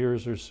dozen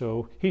years or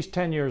so. He's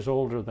 10 years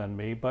older than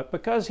me, but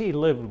because he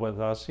lived with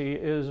us, he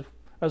is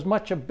as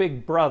much a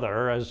big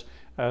brother as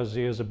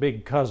he is a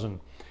big cousin.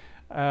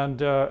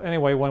 And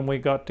anyway, when we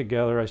got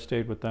together, I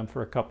stayed with them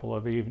for a couple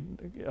of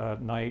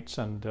nights,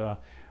 and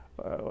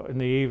in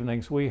the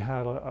evenings we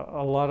had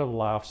a lot of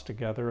laughs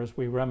together as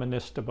we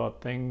reminisced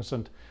about things.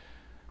 And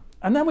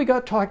then we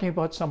got talking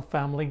about some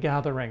family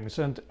gatherings,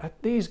 and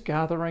at these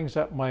gatherings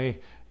at my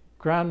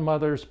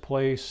grandmother's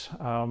place,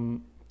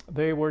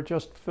 they were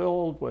just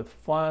filled with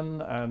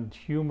fun and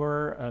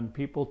humor and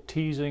people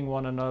teasing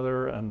one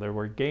another, and there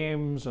were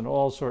games and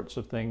all sorts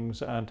of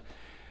things, and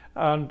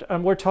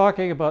we're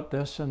talking about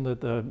this and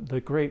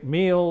the great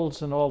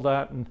meals and all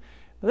that. And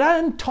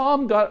then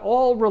Tom got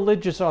all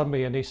religious on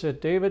me, and he said,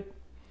 David,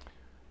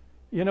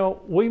 you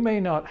know, we may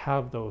not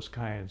have those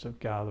kinds of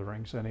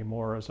gatherings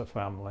anymore as a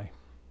family,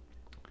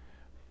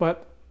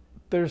 but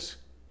there's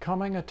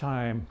coming a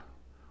time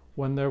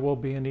when there will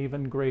be an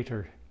even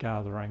greater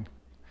gathering,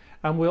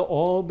 and we'll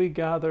all be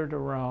gathered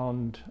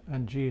around,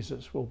 and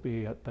Jesus will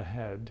be at the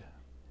head.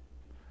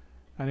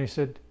 And he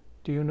said,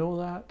 do you know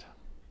that?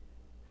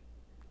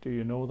 Do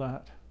you know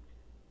that?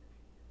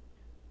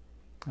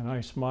 And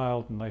I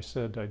smiled and I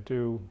said, I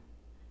do.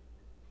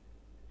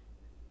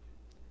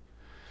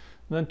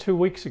 And then 2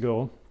 weeks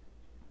ago,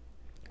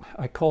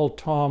 I called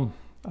Tom.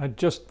 I'd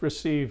just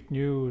received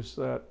news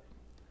that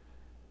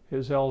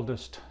his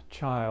eldest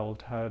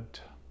child had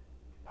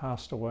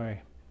passed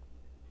away.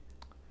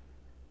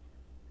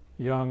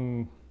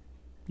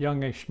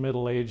 Youngish,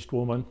 middle-aged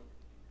woman.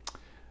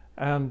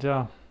 And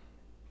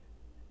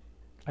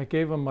I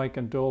gave him my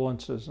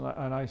condolences,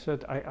 and I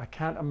said, I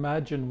can't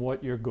imagine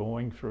what you're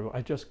going through.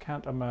 I just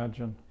can't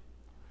imagine.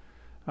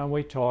 And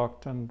we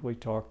talked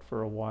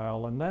for a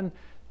while, and then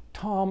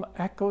Tom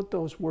echoed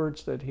those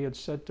words that he had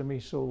said to me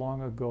so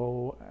long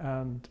ago,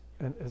 and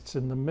it's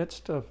in the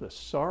midst of the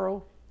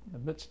sorrow, in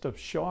the midst of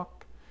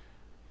shock.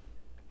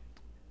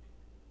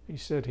 He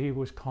said he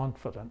was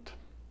confident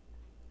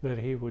that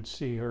he would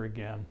see her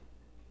again.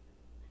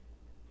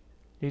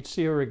 He'd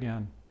see her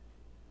again.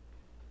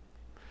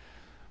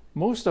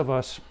 Most of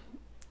us,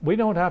 we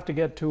don't have to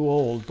get too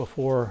old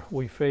before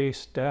we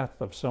face death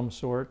of some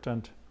sort,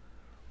 and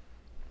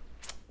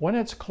when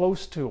it's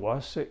close to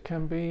us, it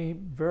can be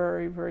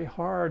very, very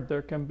hard.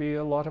 There can be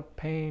a lot of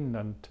pain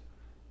and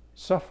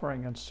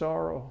suffering and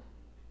sorrow.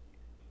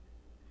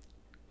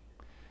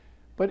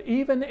 But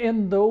even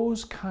in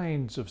those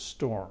kinds of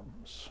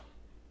storms,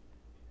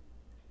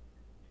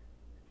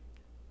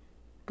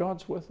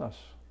 God's with us.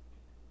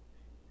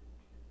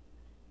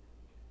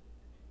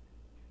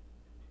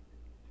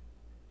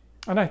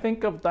 And I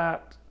think of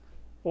that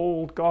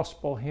old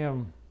gospel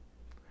hymn.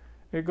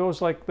 It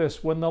goes like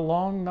this: when the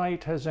long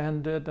night has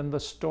ended and the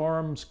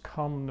storms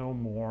come no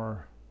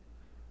more.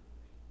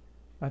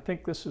 I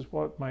think this is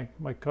what my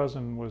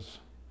cousin was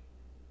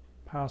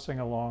passing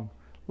along.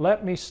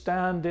 Let me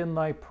stand in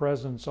thy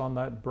presence on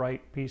that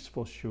bright,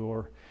 peaceful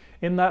shore.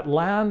 In that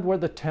land where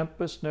the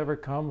tempest never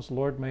comes,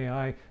 Lord, may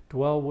I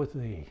dwell with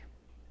thee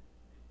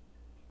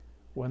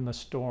when the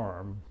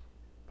storm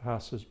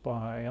passes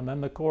by. And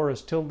then the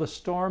chorus: till the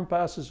storm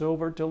passes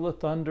over, till the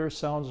thunder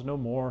sounds no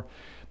more,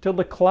 till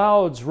the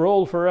clouds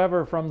roll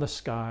forever from the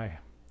sky.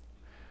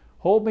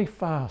 Hold me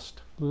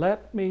fast,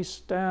 let me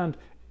stand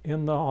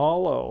in the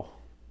hollow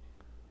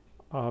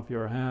of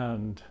your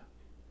hand.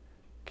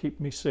 Keep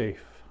me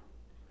safe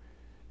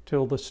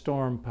till the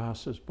storm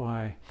passes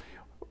by.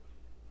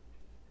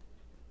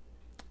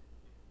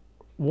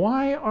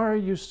 Why are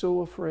you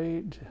so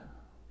afraid?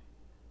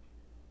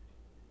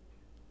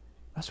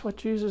 That's what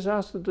Jesus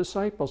asked the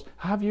disciples.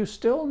 Have you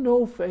still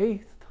no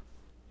faith?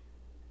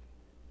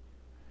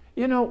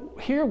 You know,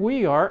 here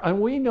we are,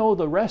 and we know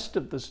the rest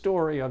of the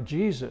story of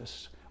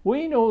Jesus.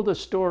 We know the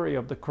story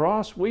of the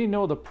cross. We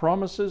know the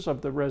promises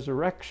of the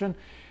resurrection.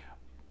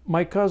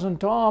 My cousin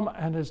Tom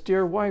and his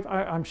dear wife,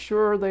 I'm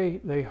sure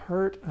they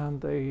hurt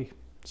and they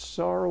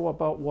sorrow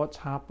about what's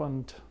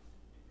happened.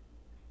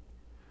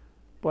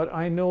 But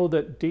I know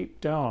that deep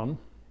down,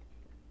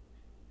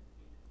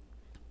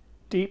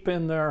 deep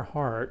in their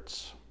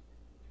hearts,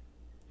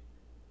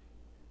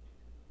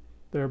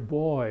 they're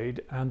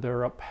buoyed and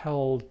they're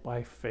upheld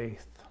by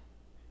faith.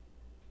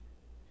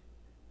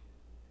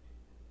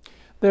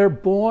 They're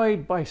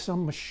buoyed by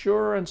some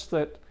assurance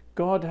that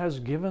God has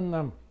given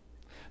them.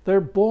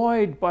 They're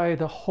buoyed by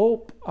the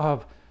hope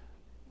of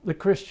the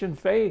Christian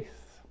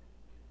faith,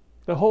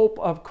 the hope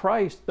of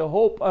Christ, the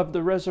hope of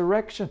the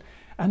resurrection.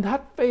 And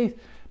that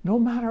faith, no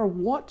matter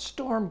what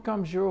storm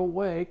comes your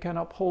way, can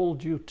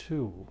uphold you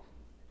too.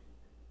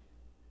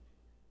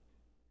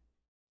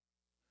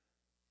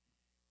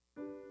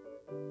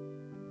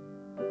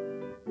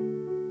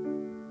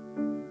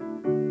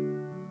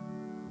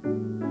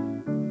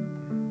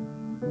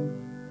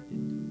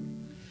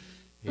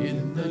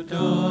 In the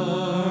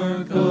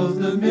dark of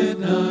the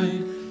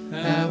midnight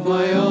have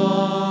I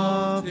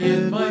oft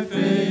hid my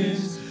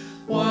face,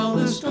 while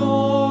the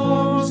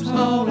storms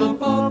howl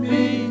above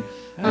me,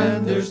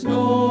 and there's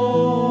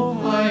no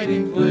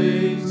hiding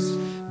place.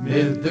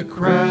 Mid the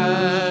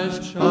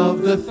crash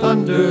of the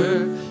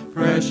thunder,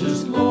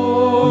 precious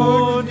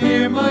Lord,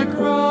 hear my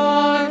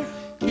cry.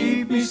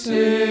 Keep me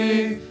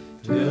safe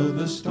till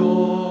the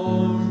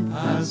storm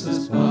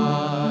passes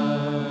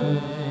by.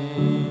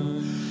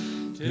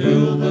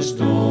 Till the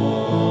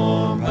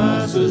storm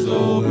passes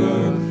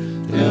over,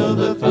 till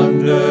the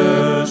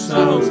thunder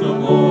sounds no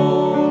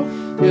more,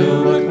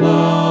 till the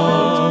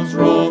clouds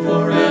roll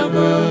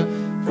forever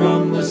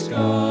from the sky.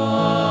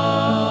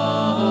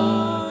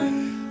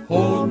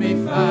 Hold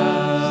me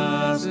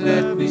fast,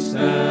 let me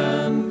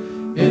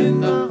stand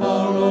in the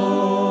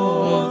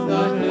hollow of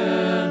thy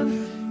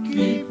hand.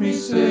 Keep me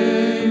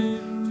safe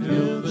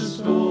till the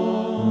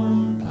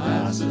storm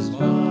passes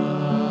by.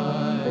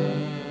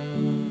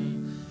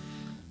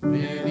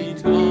 Many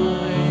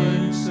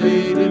times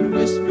Satan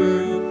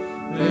whispered,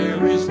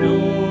 there is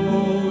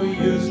no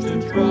use to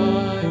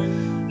try,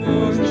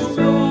 for there's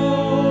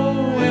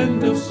no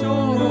end of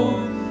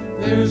sorrow,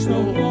 there's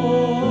no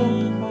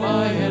hope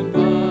by and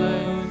by.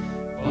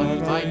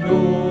 But I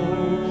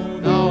know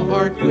thou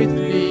art with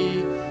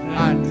me,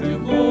 and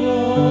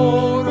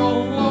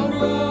tomorrow I'll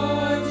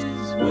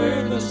rise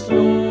where the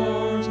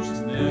storms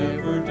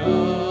never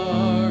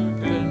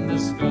darken the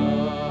sky.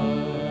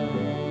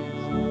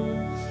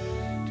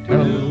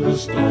 Till the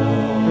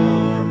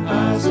storm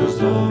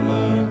passes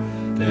over,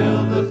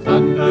 till the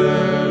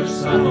thunder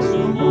sounds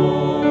no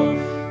more,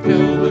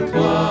 till the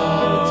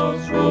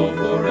clouds roll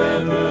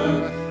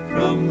forever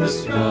from the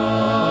sky.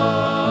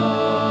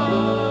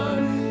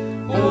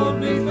 Hold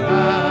me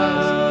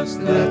fast,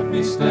 let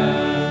me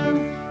stand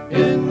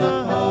in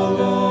the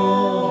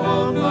hollow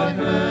of thy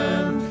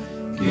hand.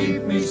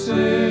 Keep me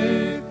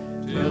safe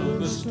till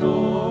the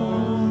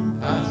storm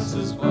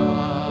passes by.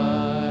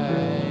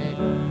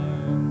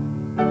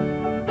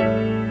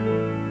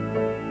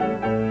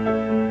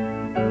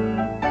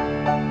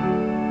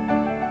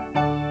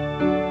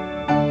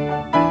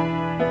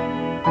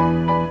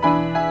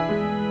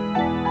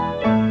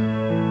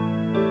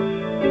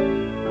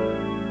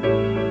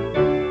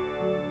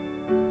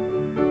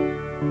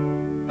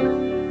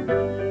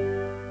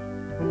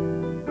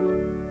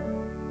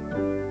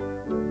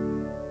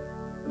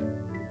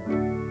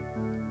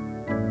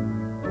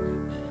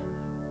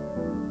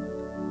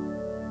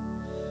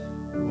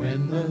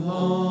 When the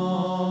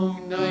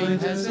long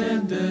night has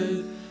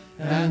ended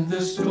and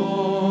the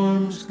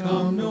storms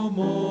come no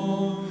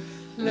more,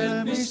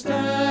 let me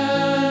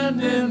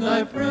stand in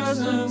thy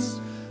presence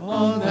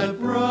on that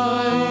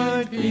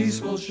bright,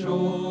 peaceful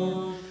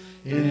shore,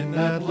 in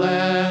that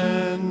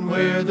land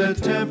where the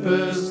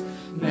tempest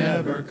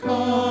never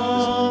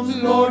comes.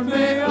 Lord,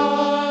 may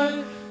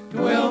I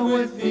dwell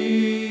with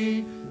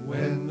thee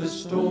when the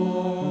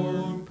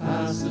storm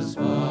passes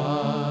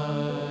by.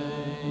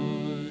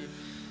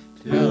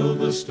 Till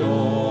the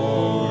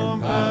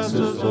storm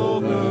passes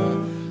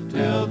over,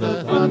 till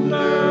the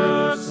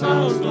thunder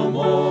sounds no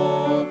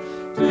more,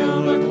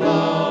 till the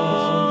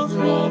clouds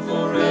roll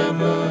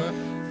forever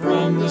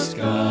from the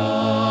sky.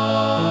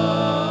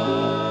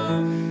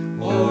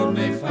 Hold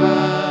me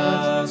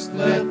fast,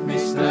 let me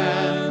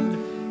stand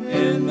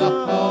in the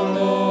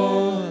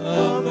hollow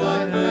of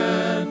thy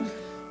hand.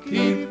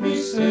 Keep me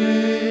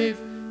safe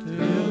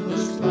till the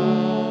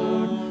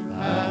storm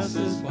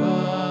passes by.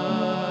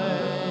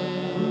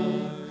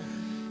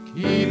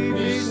 Keep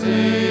me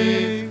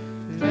safe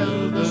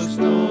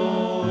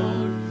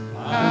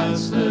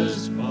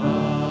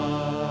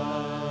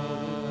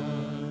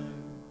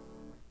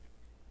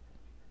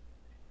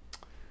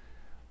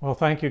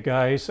thank you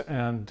guys,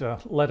 and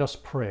let us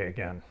pray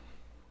again.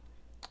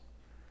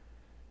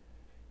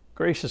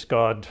 Gracious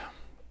God,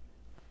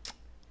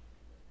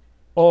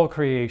 all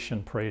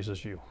creation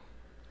praises you.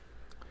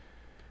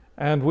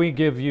 And we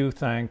give you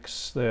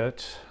thanks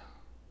that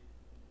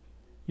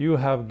you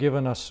have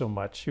given us so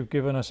much. You've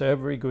given us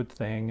every good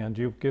thing, and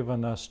you've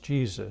given us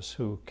Jesus,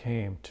 who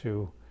came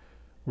to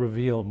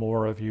reveal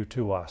more of you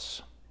to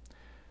us.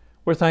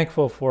 We're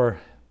thankful for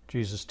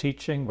Jesus'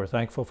 teaching. We're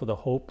thankful for the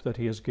hope that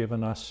he has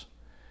given us.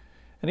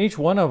 And each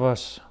one of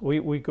us,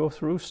 we go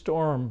through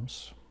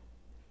storms.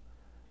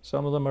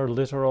 Some of them are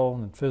literal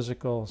and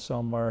physical,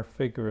 some are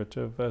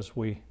figurative, as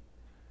we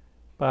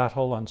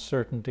battle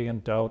uncertainty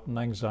and doubt and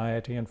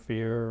anxiety and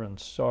fear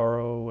and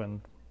sorrow and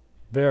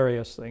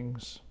various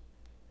things.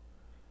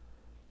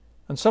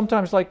 And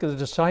sometimes, like the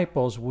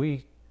disciples,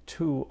 we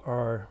too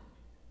are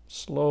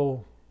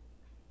slow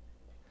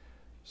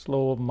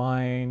of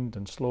mind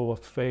and slow of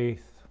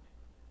faith.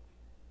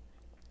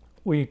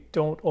 We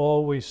don't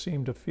always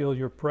seem to feel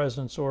your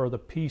presence or the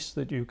peace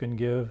that you can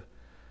give.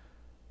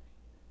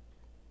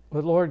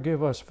 But Lord,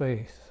 give us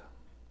faith.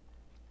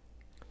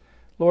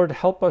 Lord,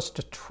 help us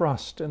to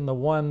trust in the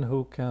one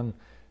who can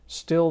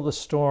still the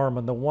storm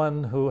and the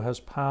one who has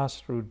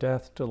passed through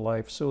death to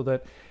life, so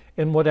that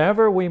in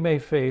whatever we may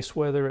face,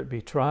 whether it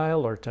be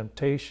trial or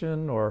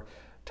temptation or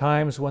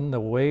times when the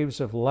waves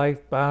of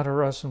life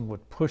batter us and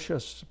would push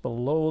us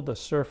below the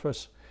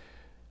surface,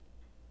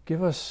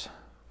 give us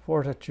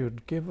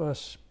fortitude, give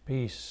us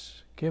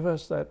peace, give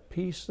us that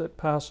peace that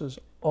passes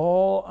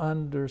all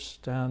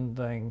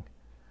understanding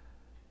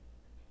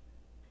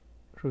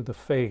through the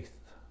faith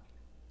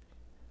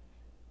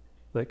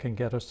that can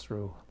get us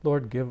through.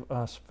 Lord, give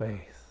us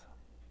faith.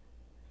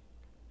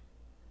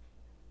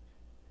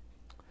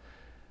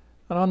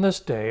 And on this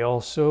day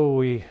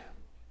also,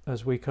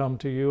 as we come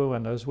to you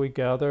and as we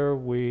gather,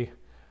 we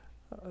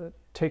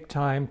take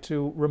time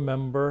to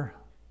remember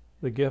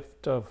the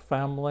gift of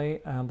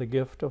family and the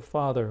gift of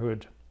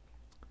fatherhood.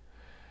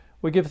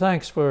 We give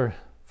thanks for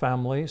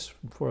families,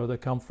 for the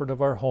comfort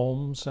of our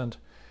homes, and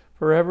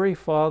for every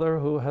father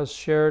who has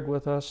shared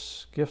with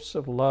us gifts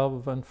of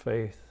love and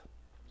faith.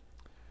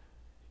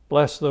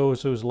 Bless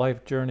those whose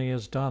life journey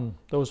is done,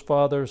 those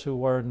fathers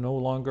who are no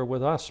longer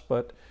with us,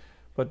 but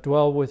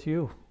dwell with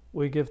you.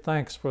 We give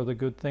thanks for the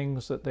good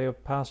things that they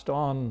have passed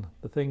on,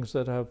 the things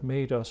that have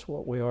made us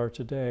what we are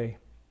today.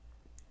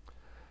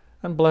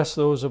 And bless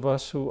those of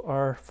us who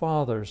are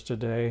fathers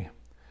today,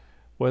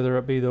 whether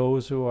it be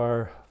those who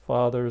are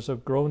fathers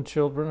of grown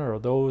children or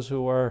those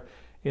who are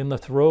in the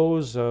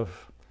throes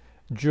of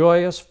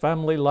joyous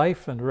family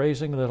life and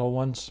raising little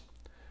ones.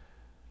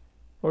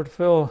 Lord,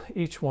 fill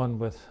each one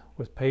with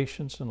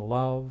patience and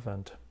love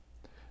and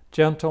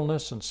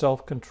gentleness and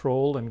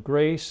self-control and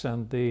grace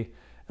and the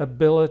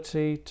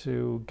ability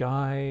to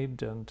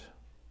guide, and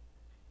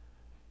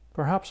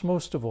perhaps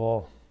most of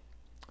all,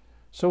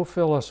 so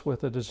fill us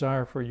with a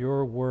desire for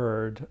your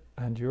word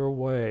and your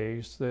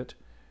ways that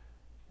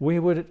we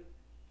would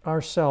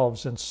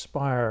ourselves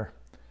inspire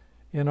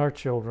in our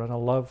children a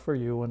love for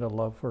you and a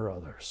love for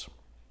others.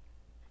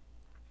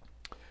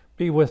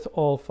 Be with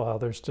all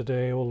fathers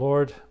today, O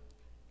Lord.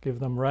 Give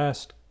them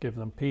rest, give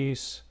them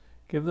peace,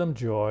 give them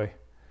joy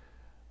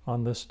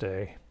on this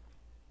day.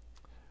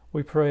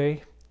 We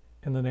pray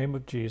in the name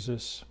of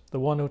Jesus, the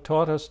one who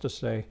taught us to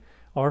say,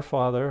 Our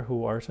Father,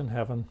 who art in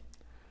heaven,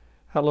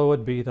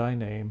 hallowed be thy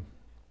name.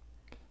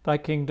 Thy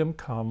kingdom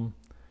come,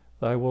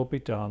 thy will be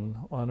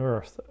done on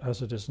earth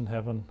as it is in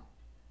heaven.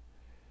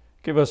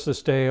 Give us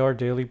this day our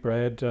daily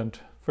bread, and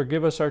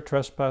forgive us our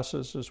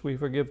trespasses as we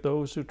forgive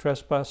those who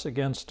trespass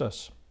against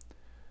us.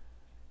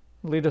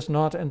 Lead us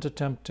not into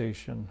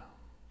temptation,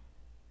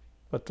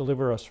 but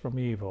deliver us from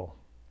evil.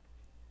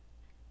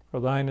 For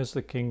thine is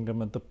the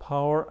kingdom and the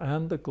power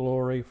and the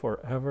glory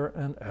forever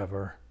and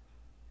ever.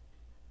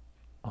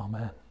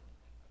 Amen.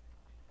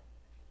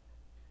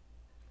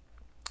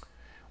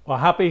 Well,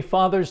 happy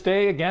Father's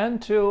Day again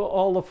to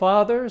all the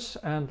fathers,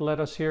 and let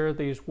us hear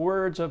these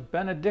words of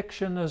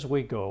benediction as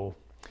we go.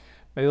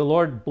 May the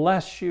Lord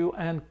bless you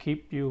and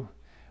keep you.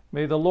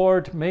 May the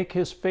Lord make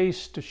his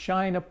face to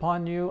shine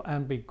upon you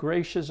and be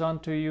gracious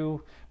unto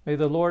you. May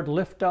the Lord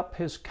lift up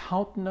his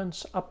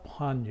countenance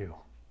upon you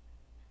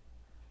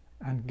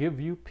and give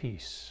you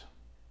peace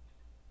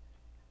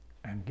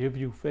and give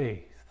you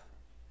faith.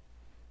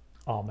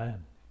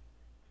 Amen.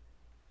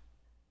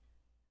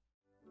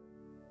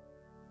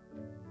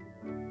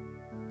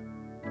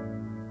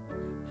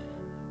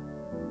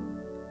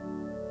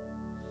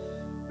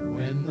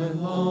 When the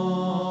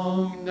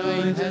long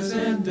night has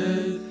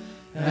ended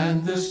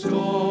and the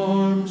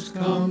storms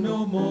come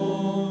no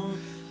more,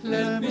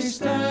 let me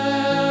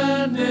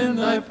stand in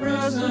thy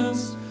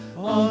presence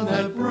on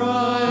that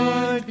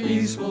bright,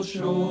 peaceful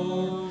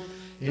shore,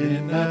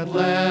 in that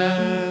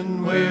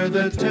land where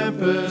the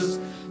tempest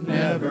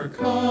never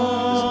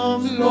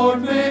comes.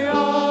 Lord, may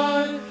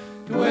I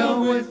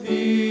dwell with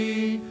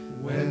thee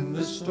when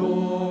the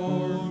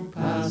storm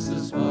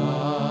passes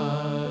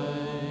by,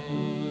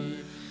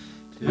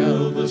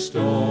 till the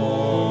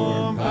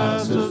storm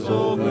passes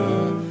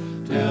over,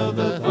 till the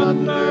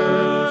thunder